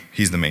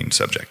main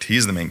subject. He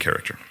is the main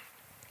character.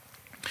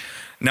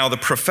 Now, the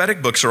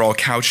prophetic books are all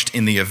couched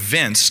in the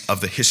events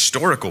of the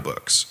historical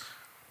books.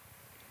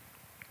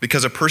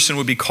 Because a person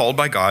would be called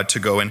by God to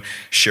go and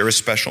share a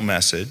special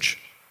message.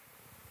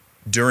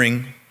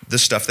 during the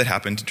stuff that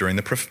happened during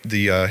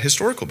the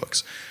historical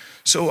books.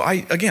 So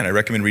I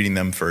recommend reading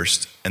them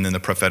first, and then the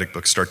prophetic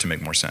books start to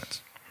make more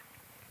sense.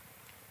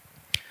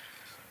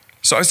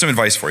 So I have some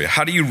advice for you.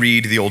 How do you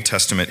read the Old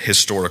Testament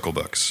historical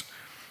books?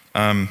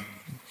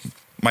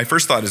 My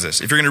first thought is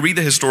this. If you're going to read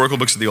the historical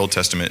books of the Old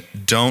Testament,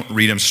 don't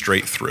read them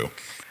straight through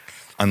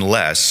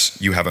unless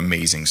you have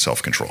amazing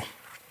self-control.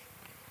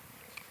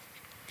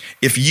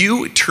 If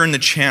you turn the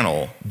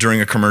channel during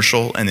a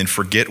commercial and then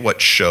forget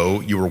what show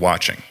you were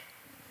watching,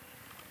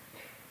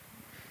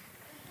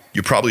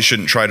 you probably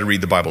shouldn't try to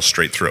read the Bible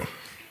straight through.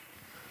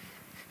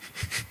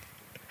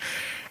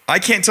 I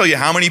can't tell you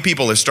how many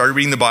people have started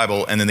reading the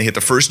Bible and then they hit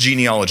the first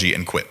genealogy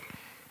and quit,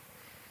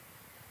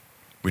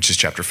 which is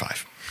chapter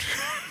 5.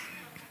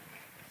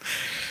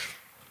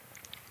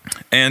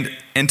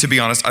 And to be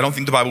honest, I don't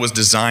think the Bible was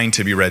designed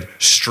to be read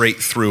straight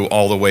through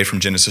all the way from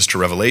Genesis to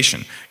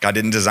Revelation. God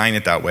didn't design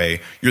it that way.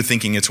 You're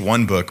thinking it's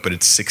one book, but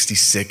it's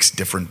 66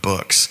 different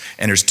books.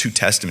 And there's 2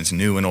 testaments,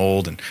 new and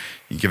old, and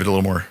you give it a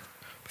little more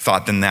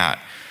thought than that.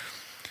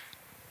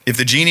 If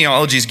the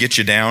genealogies get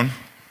you down,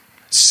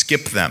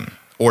 skip them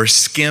or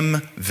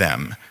skim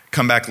them.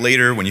 Come back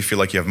later when you feel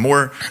like you have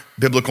more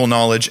biblical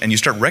knowledge and you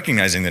start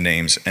recognizing the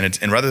names.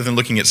 And rather than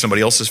looking at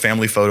somebody else's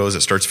family photos,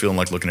 it starts feeling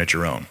like looking at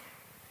your own.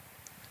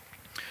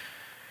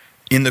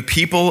 In the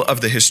people of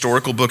the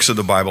historical books of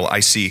the Bible,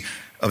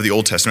 of the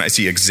Old Testament, I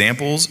see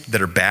examples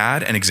that are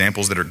bad and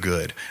examples that are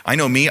good. I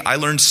know me, I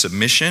learned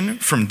submission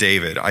from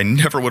David. I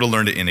never would have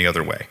learned it any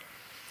other way.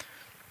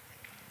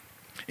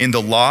 In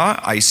the law,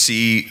 I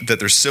see that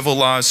there's civil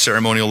laws,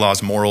 ceremonial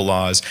laws, moral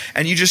laws,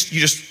 and you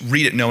just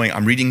read it knowing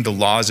I'm reading the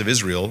laws of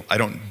Israel. I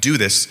don't do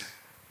this,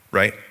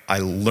 right? I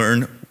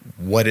learn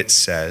what it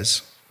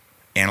says,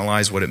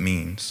 analyze what it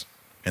means,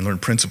 and learn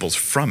principles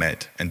from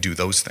it and do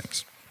those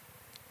things.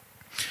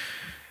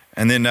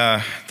 And then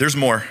there's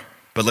more,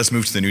 but let's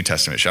move to the New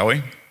Testament, shall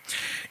we?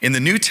 In the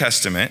New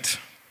Testament,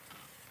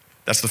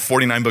 that's the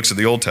 49 books of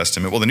the Old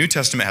Testament. Well, the New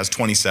Testament has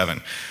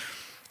 27.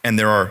 And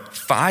there are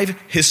 5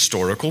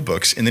 historical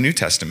books in the New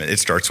Testament. It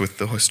starts with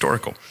the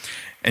historical.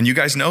 And you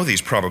guys know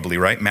these probably,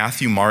 right?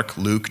 Matthew, Mark,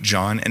 Luke,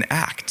 John, and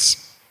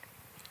Acts.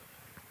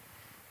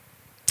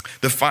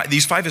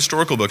 These 5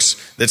 historical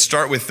books that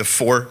start with the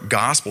 4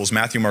 Gospels,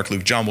 Matthew, Mark,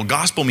 Luke, John. Well,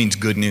 gospel means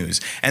good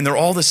news. And they're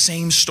all the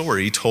same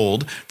story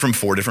told from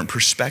 4 different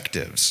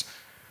perspectives.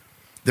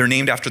 They're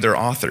named after their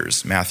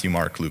authors, Matthew,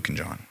 Mark, Luke, and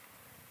John.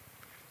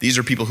 These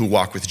are people who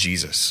walk with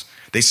Jesus.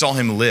 They saw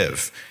him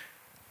live.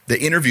 They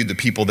interviewed the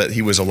people that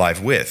he was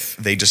alive with.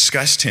 They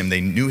discussed him.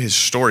 They knew his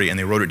story, and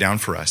they wrote it down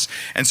for us.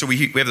 And so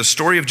we have the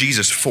story of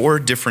Jesus 4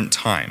 different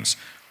times.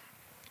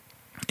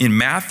 In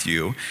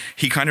Matthew,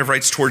 he kind of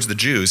writes towards the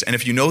Jews. And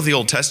if you know the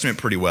Old Testament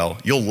pretty well,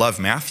 you'll love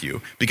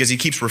Matthew because he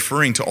keeps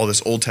referring to all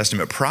this Old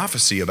Testament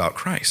prophecy about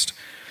Christ.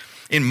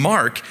 In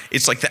Mark,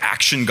 it's like the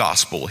action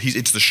gospel.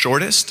 It's the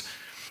shortest,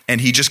 and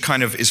he just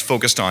kind of is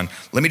focused on,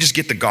 let me just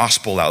get the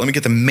gospel out. Let me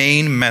get the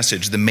main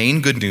message, the main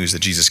good news that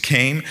Jesus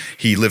came,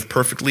 he lived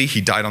perfectly,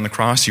 he died on the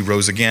cross, he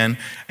rose again,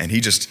 and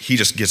he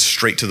just gets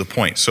straight to the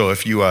point. So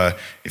if you have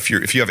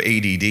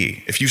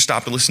ADD, if you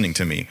stopped listening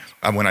to me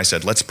when I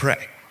said, let's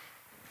pray,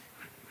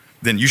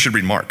 then you should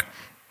read Mark.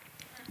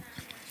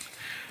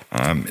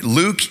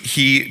 Luke,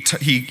 he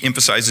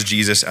emphasizes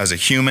Jesus as a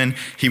human.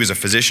 He was a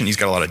physician. He's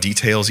got a lot of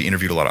details. He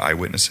interviewed a lot of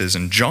eyewitnesses.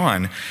 And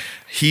John,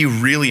 he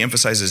really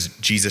emphasizes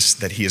Jesus,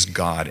 that he is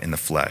God in the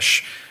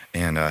flesh,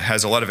 and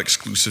has a lot of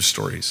exclusive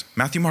stories.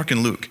 Matthew, Mark,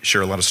 and Luke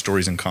share a lot of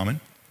stories in common.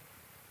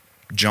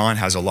 John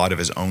has a lot of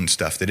his own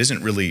stuff that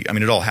isn't really,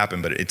 it all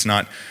happened, but it's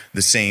not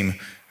the same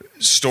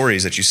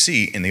stories that you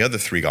see in the other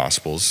 3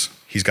 Gospels.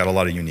 He's got a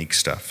lot of unique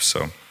stuff,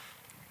 So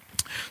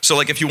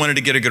like if you wanted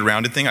to get a good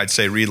rounded thing, I'd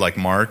say read like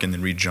Mark and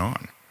then read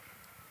John.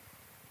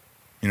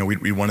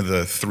 We'd read one of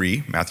the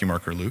 3, Matthew,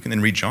 Mark, or Luke, and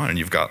then read John, and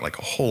you've got like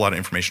a whole lot of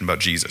information about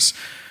Jesus.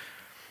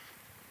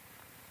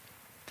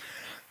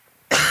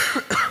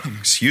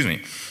 Excuse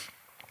me.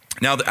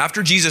 Now,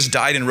 after Jesus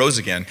died and rose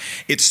again,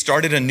 it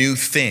started a new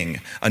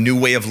thing, a new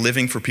way of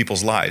living for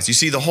people's lives. You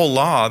see, the whole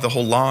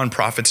law and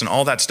prophets and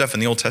all that stuff in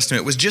the Old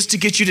Testament was just to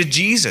get you to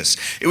Jesus.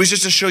 It was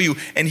just to show you,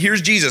 and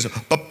here's Jesus,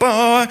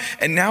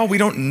 and now we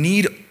don't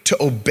need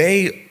to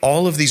obey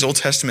all of these Old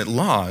Testament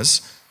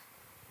laws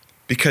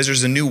because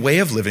there's a new way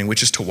of living,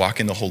 which is to walk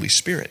in the Holy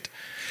Spirit.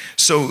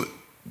 So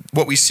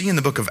what we see in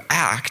the book of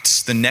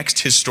Acts, the next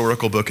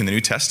historical book in the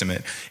New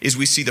Testament, is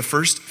we see the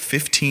first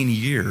 15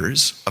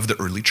 years of the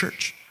early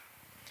church.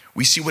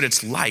 We see what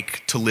it's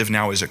like to live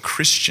now as a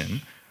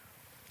Christian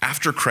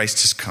after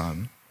Christ has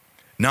come,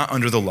 not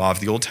under the law of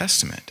the Old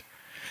Testament.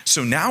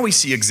 So now we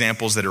see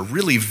examples that are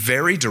really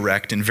very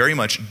direct and very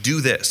much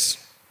do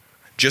this,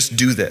 just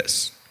do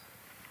this.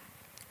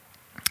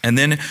 And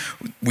then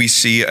we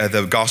see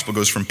the gospel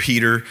goes from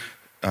Peter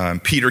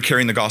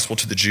carrying the gospel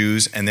to the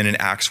Jews, and then in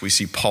Acts we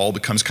see Paul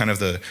becomes kind of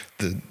the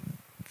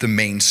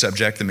main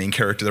subject, the main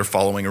character they're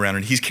following around,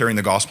 and he's carrying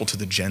the gospel to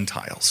the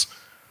Gentiles.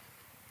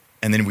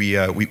 And then we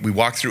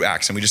walk through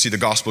Acts, and we just see the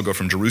gospel go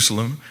from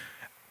Jerusalem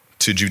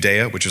to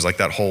Judea, which is like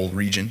that whole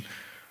region,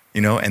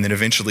 and then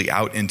eventually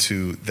out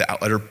into the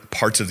outer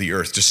parts of the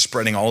earth, just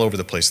spreading all over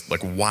the place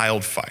like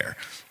wildfire.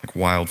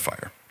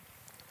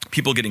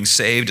 People getting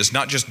saved. It's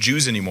not just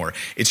Jews anymore.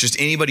 It's just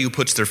anybody who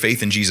puts their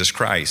faith in Jesus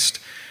Christ.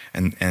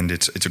 And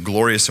it's a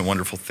glorious and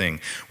wonderful thing.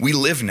 We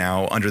live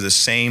now under the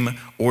same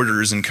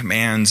orders and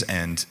commands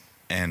and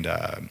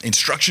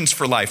instructions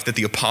for life that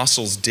the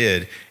apostles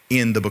did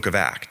in the book of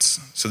Acts.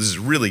 So this is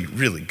really,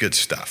 really good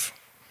stuff.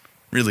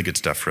 Really good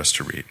stuff for us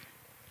to read.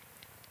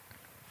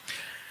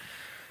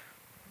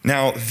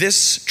 Now,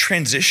 this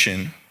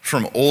transition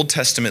from Old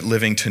Testament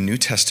living to New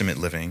Testament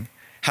living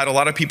had a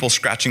lot of people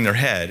scratching their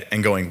head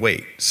and going,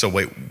 wait,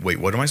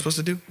 what am I supposed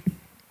to do?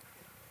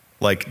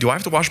 Like, do I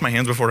have to wash my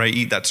hands before I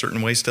eat that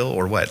certain way still,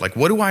 or what? Like,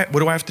 what do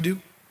I have to do?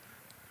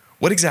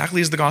 What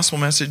exactly is the gospel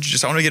message?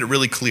 Just I want to get it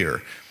really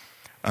clear.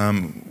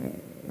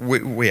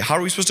 Wait, how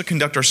are we supposed to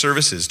conduct our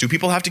services? Do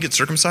people have to get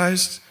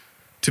circumcised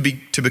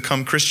to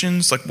become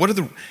Christians? Like,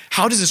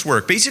 how does this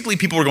work? Basically,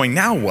 people were going,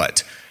 now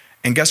what?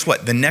 And guess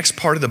what? The next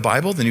part of the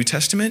Bible, the New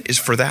Testament, is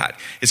for that.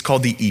 It's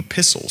called the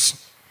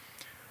epistles.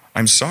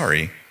 I'm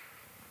sorry.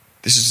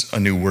 This is a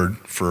new word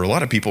for a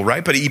lot of people,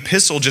 right? But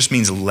epistle just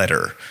means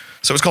letter.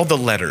 So it's called the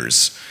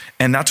letters.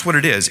 And that's what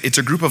it is. It's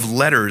a group of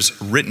letters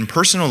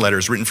personal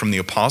letters written from the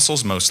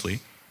apostles mostly,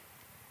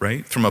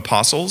 right? From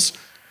apostles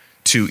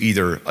to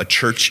either a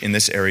church in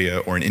this area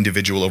or an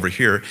individual over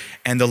here.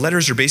 And the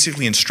letters are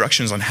basically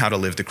instructions on how to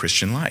live the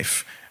Christian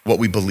life, what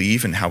we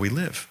believe and how we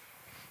live.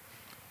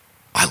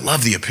 I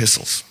love the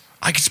epistles.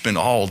 I could spend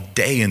all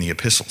day in the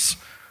epistles.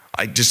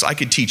 I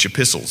could teach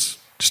epistles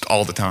just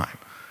all the time.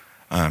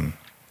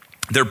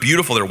 They're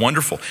beautiful. They're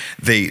wonderful.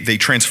 They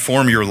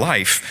transform your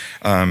life.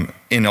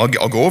 And I'll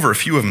go over a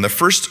few of them. The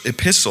first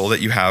epistle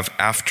that you have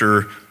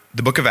after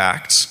the book of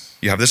Acts,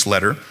 you have this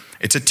letter.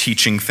 It's a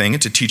teaching thing.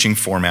 It's a teaching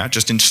format,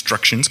 just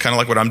instructions, kind of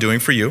like what I'm doing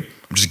for you.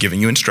 I'm just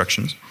giving you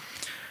instructions.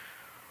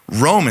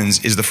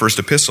 Romans is the first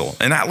epistle,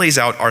 and that lays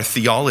out our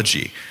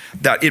theology,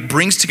 that it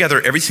brings together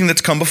everything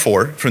that's come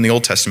before from the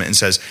Old Testament and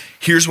says,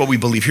 here's what we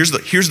believe. Here's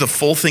the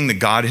full thing that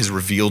God has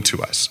revealed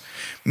to us.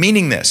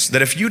 Meaning this,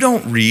 that if you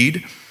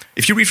read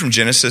from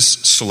Genesis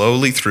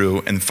slowly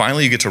through and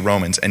finally you get to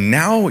Romans, and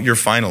now you're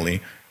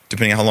finally,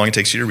 depending on how long it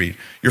takes you to read,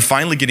 you're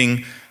finally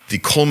getting the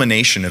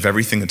culmination of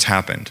everything that's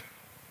happened.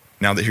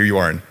 Now that here you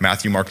are in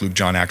Matthew, Mark, Luke,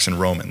 John, Acts, and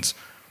Romans,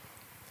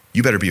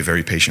 you better be a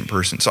very patient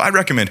person. So I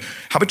recommend,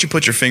 how about you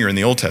put your finger in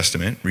the Old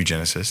Testament, read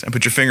Genesis, and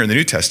put your finger in the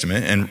New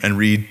Testament and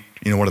read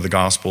one of the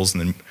Gospels,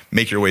 and then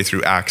make your way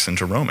through Acts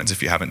into Romans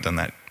if you haven't done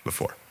that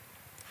before.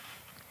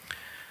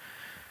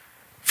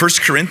 1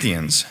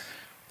 Corinthians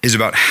is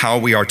about how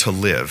we are to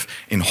live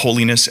in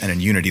holiness and in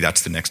unity.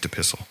 That's the next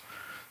epistle.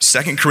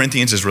 2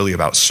 Corinthians is really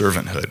about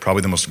servanthood.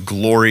 Probably the most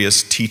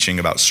glorious teaching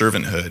about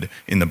servanthood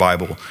in the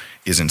Bible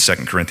is in 2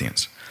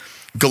 Corinthians.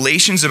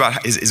 Galatians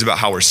is about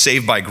how we're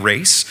saved by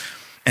grace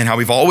and how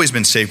we've always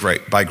been saved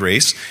by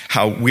grace,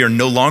 how we are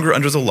no longer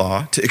under the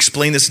law. To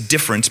explain this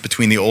difference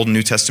between the Old and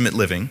New Testament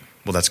living,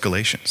 well, that's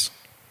Galatians.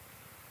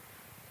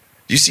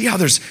 You see how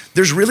there's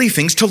really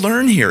things to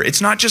learn here.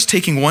 It's not just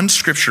taking one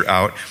scripture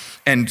out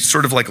and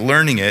sort of like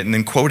learning it and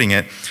then quoting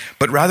it,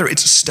 but rather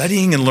it's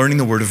studying and learning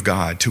the Word of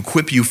God to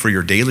equip you for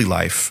your daily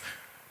life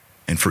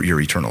and for your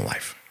eternal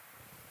life.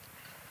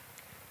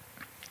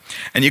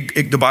 And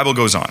the Bible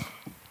goes on.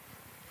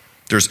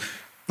 There's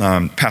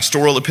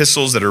pastoral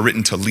epistles that are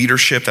written to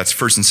leadership. That's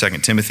 1 and 2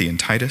 Timothy and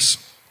Titus.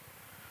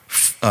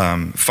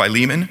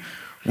 Philemon,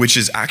 which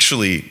is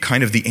actually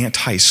kind of the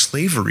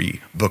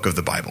anti-slavery book of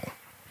the Bible.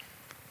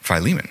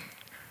 Philemon.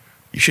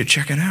 You should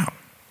check it out.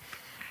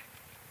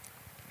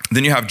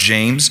 Then you have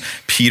James,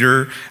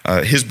 Peter,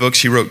 his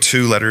books, he wrote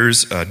 2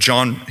 letters.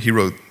 John, he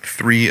wrote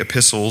 3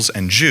 epistles,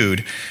 and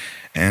Jude.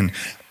 And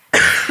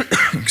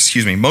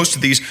most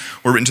of these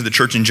were written to the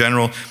church in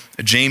general.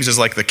 James is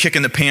like the kick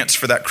in the pants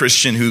for that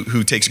Christian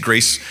who takes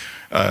grace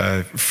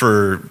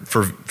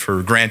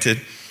for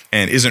granted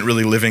and isn't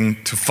really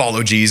living to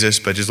follow Jesus,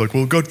 but just like,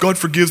 well, God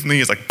forgives me.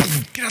 It's like,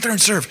 get out there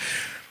and serve.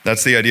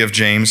 That's the idea of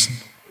James.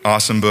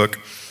 Awesome book.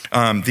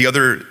 The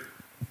other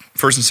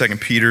 1 and 2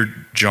 Peter,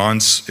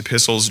 John's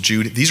epistles,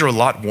 Jude, these are a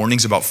lot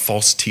warnings about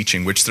false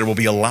teaching, which there will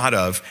be a lot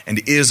of and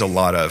is a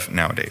lot of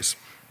nowadays.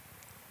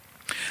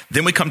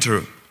 Then we come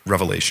to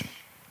Revelation.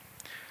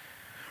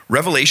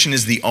 Revelation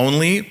is the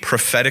only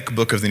prophetic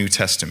book of the New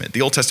Testament.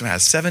 The Old Testament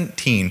has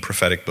 17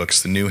 prophetic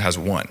books. The New has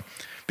 1.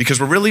 Because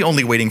we're really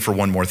only waiting for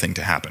one more thing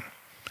to happen.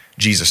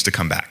 Jesus to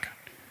come back.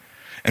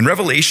 And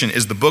Revelation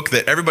is the book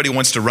that everybody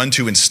wants to run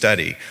to and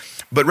study.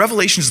 But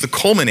Revelation is the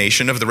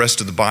culmination of the rest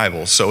of the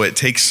Bible, so it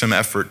takes some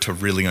effort to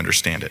really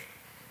understand it.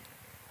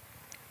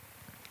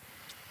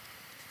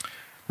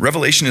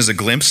 Revelation is a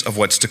glimpse of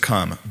what's to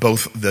come,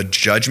 both the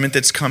judgment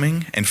that's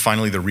coming and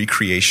finally the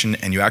recreation,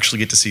 and you actually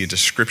get to see a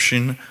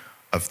description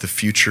of the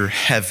future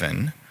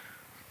heaven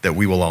that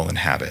we will all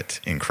inhabit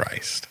in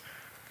Christ.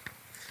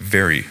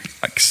 Very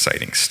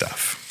exciting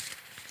stuff.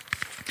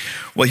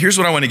 Well, here's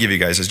what I want to give you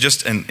guys is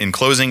just in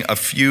closing, a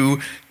few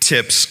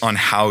tips on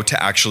how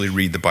to actually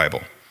read the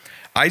Bible.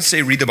 I'd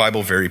say read the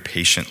Bible very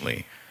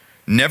patiently.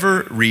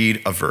 Never read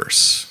a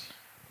verse.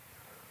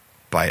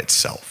 by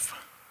itself.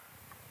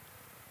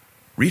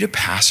 Read a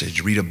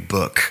passage, read a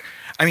book.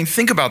 I mean,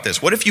 think about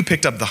this. What if you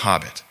picked up The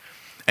Hobbit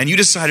and you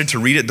decided to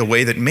read it the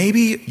way that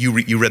maybe you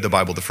read the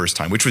Bible the first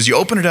time, which was you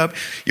open it up,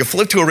 you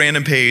flip to a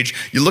random page,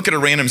 you look at a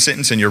random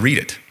sentence and you read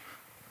it,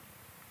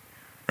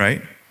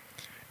 right?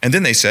 And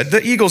then they said,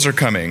 the eagles are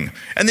coming.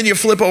 And then you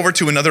flip over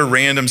to another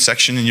random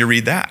section and you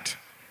read that.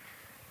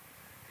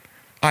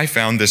 I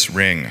found this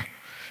ring.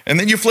 And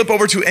then you flip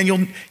over to, and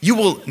you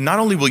will, not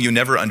only will you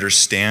never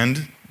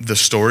understand the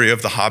story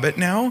of The Hobbit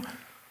now,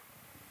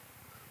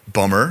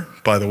 bummer,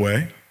 by the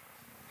way,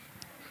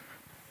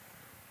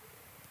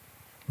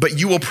 but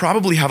you will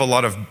probably have a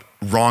lot of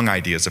wrong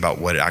ideas about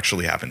what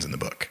actually happens in the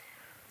book.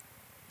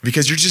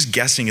 Because you're just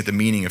guessing at the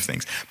meaning of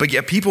things. But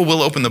yet people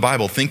will open the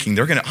Bible thinking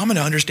I'm going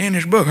to understand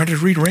this book. I'll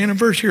just read a random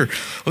verse here.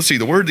 Let's see,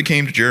 the word that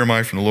came to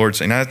Jeremiah from the Lord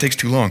saying, that takes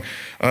too long.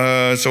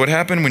 So it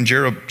happened when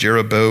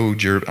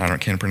I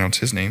can't pronounce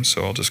his name,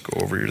 so I'll just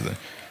go over here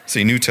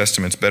to New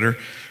Testament's better.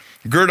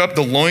 Gird up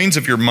the loins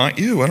of your mind.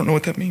 Ew, I don't know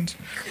what that means.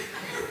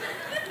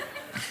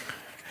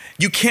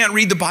 You can't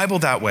read the Bible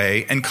that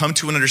way and come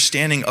to an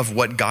understanding of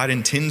what God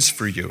intends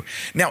for you.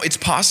 Now, it's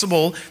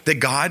possible that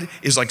God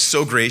is like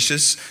so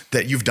gracious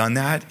that you've done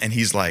that, and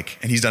he's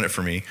done it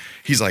for me.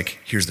 He's like,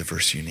 here's the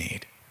verse you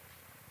need.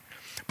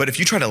 But if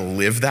you try to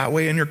live that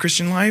way in your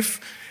Christian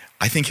life,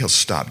 I think he'll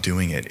stop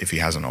doing it if he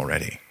hasn't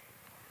already.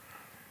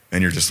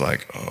 And you're just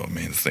like, oh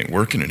man, this ain't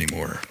working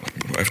anymore. What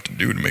do I have to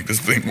do to make this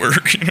thing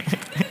work?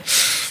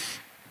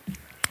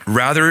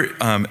 Rather,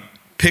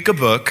 pick a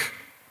book,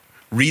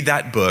 read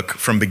that book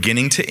from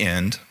beginning to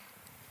end,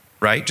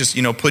 right? Just,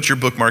 put your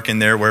bookmark in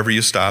there wherever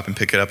you stop and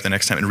pick it up the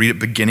next time and read it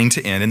beginning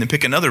to end, and then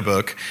pick another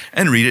book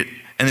and read it,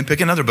 and then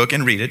pick another book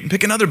and read it, and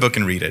pick another book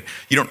and read it.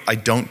 I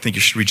don't think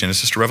you should read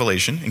Genesis to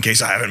Revelation, in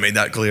case I haven't made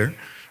that clear.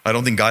 I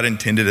don't think God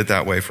intended it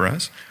that way for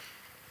us.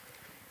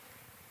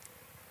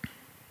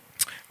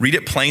 Read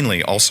it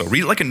plainly also.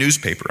 Read it like a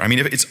newspaper. I mean,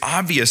 if it's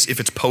obvious if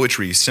it's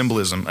poetry,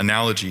 symbolism,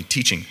 analogy,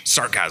 teaching,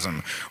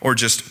 sarcasm, or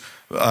just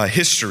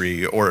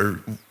history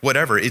or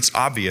whatever, it's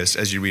obvious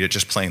as you read it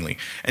just plainly.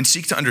 And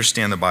seek to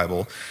understand the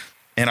Bible.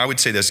 And I would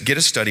say this, get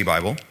a study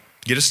Bible.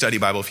 Get a study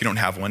Bible if you don't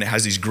have one. It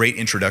has these great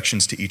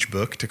introductions to each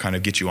book to kind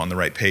of get you on the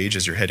right page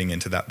as you're heading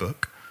into that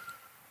book.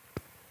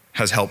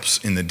 Has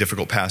helps in the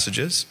difficult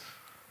passages.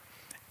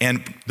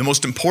 And the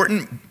most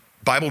important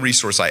Bible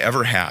resource I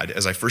ever had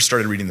as I first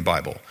started reading the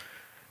Bible,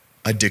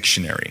 a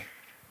dictionary.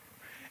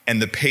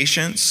 And the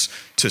patience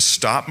to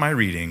stop my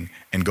reading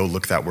and go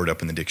look that word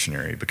up in the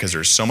dictionary, because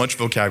there's so much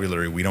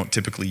vocabulary we don't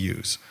typically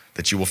use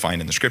that you will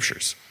find in the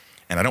scriptures.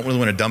 And I don't really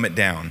want to dumb it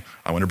down.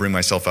 I want to bring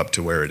myself up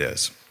to where it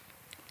is.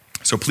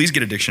 So please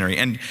get a dictionary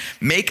and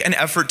make an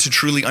effort to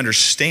truly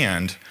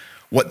understand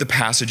what the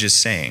passage is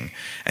saying.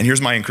 And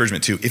here's my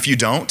encouragement too. If you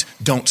don't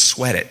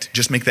sweat it.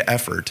 Just make the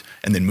effort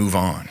and then move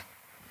on.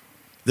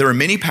 There are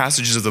many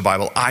passages of the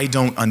Bible I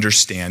don't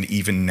understand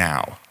even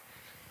now.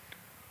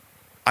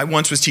 I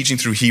once was teaching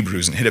through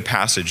Hebrews and hit a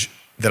passage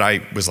that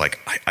I was like,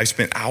 I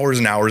spent hours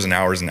and hours and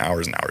hours and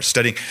hours and hours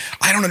studying.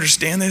 I don't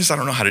understand this. I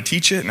don't know how to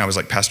teach it. And I was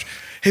like, Pastor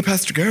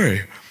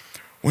Gary,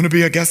 want to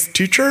be a guest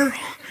teacher?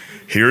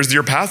 Here's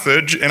your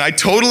passage. And I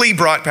totally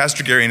brought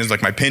Pastor Gary in as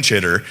like my pinch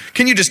hitter.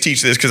 Can you just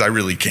teach this? Because I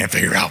really can't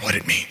figure out what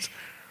it means.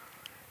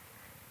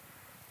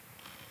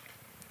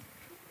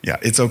 Yeah,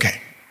 it's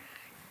okay.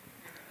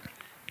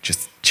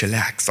 Just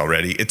chillax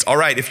already. It's all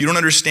right. If you don't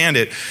understand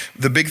it,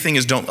 the big thing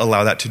is don't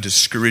allow that to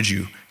discourage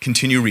you.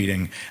 Continue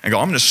reading and go,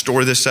 I'm going to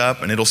store this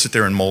up, and it'll sit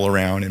there and mull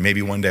around, and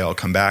maybe one day I'll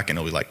come back and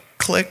it'll be like,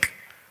 click.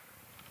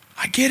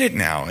 I get it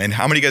now. And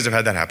how many of you guys have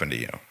had that happen to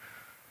you?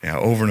 Yeah,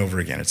 over and over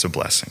again. It's a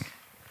blessing.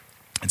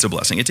 It's a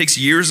blessing. It takes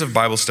years of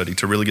Bible study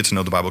to really get to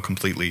know the Bible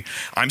completely.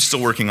 I'm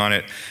still working on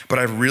it, but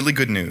I have really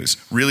good news,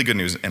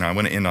 and I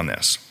want to end on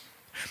this.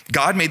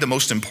 God made the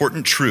most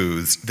important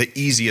truths the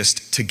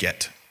easiest to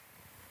get.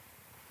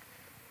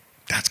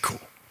 That's cool.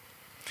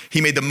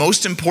 He made the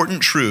most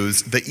important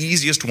truths the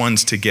easiest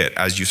ones to get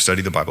as you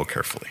study the Bible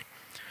carefully.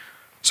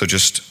 So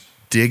just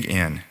dig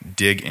in,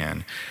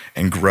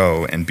 and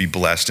grow and be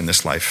blessed in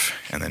this life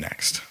and the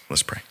next.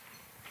 Let's pray.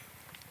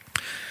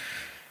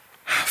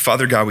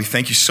 Father God, we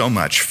thank you so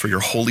much for your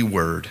holy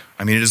word.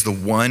 I mean, it is the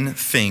one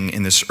thing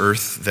in this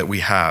earth that we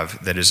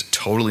have that is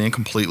totally and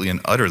completely and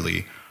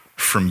utterly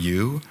from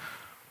you,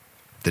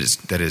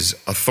 that is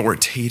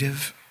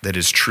authoritative, that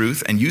is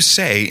truth. And you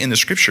say in the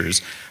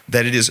scriptures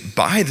that it is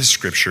by the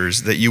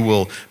scriptures that you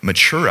will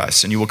mature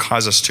us and you will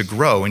cause us to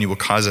grow and you will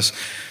cause us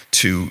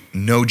to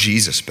know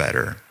Jesus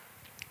better,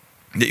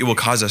 that you will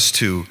cause us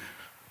to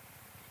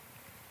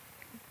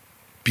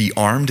be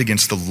armed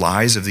against the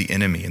lies of the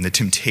enemy and the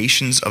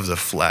temptations of the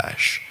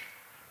flesh.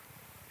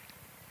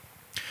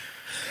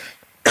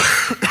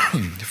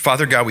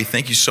 Father God, we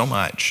thank you so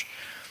much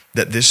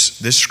that this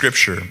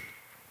scripture,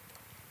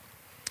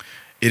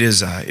 it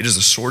is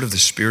a sword of the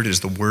Spirit. It is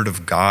the word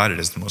of God. It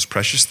is the most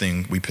precious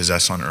thing we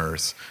possess on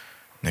earth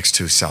next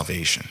to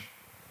salvation.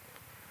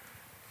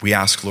 We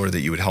ask, Lord,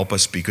 that you would help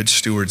us be good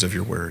stewards of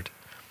your word,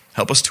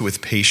 Help us to,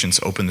 with patience,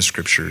 open the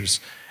scriptures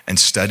and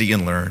study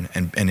and learn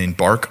and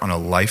embark on a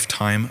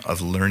lifetime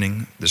of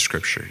learning the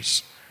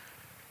scriptures.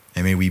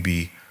 And may we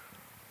be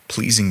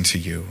pleasing to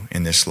you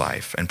in this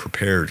life and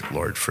prepared,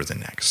 Lord, for the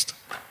next.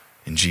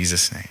 In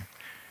Jesus' name,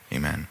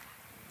 amen.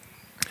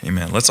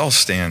 Amen. Let's all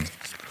stand.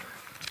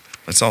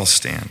 Let's all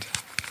stand.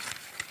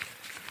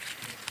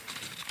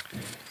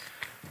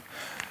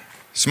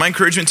 So my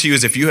encouragement to you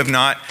is, if you have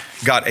not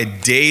got a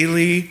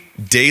daily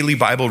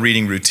Bible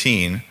reading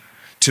routine,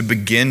 to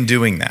begin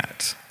doing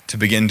that.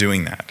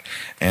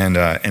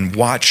 And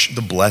watch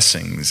the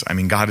blessings. I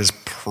mean, God has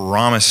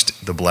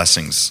promised the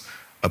blessings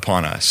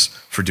upon us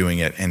for doing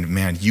it. And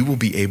man, you will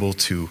be able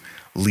to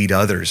lead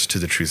others to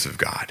the truth of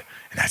God.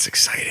 And that's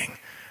exciting.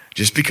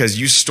 Just because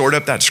you stored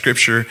up that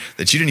scripture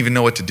that you didn't even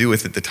know what to do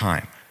with at the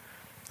time.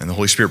 And the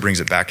Holy Spirit brings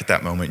it back at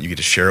that moment. You get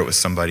to share it with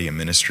somebody and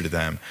minister to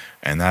them.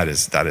 And that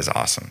is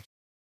awesome.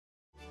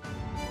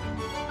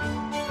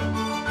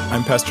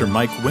 I'm Pastor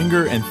Mike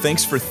Winger, and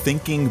thanks for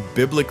thinking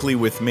biblically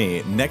with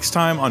me. Next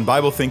time on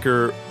Bible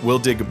Thinker, we'll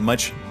dig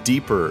much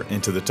deeper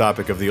into the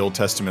topic of the Old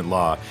Testament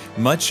law.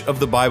 Much of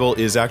the Bible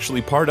is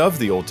actually part of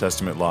the Old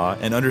Testament law,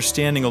 and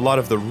understanding a lot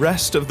of the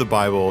rest of the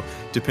Bible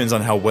depends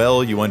on how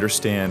well you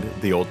understand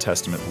the Old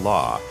Testament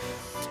law.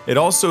 It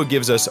also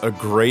gives us a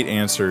great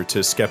answer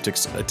to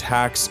skeptics'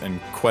 attacks and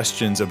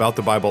questions about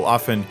the Bible,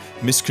 often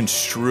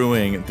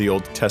misconstruing the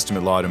Old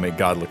Testament law to make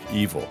God look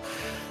evil.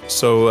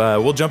 So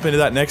we'll jump into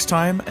that next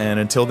time, and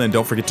until then,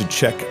 don't forget to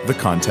check the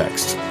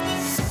context.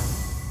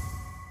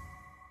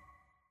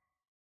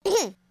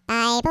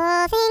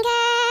 Bible Thinker.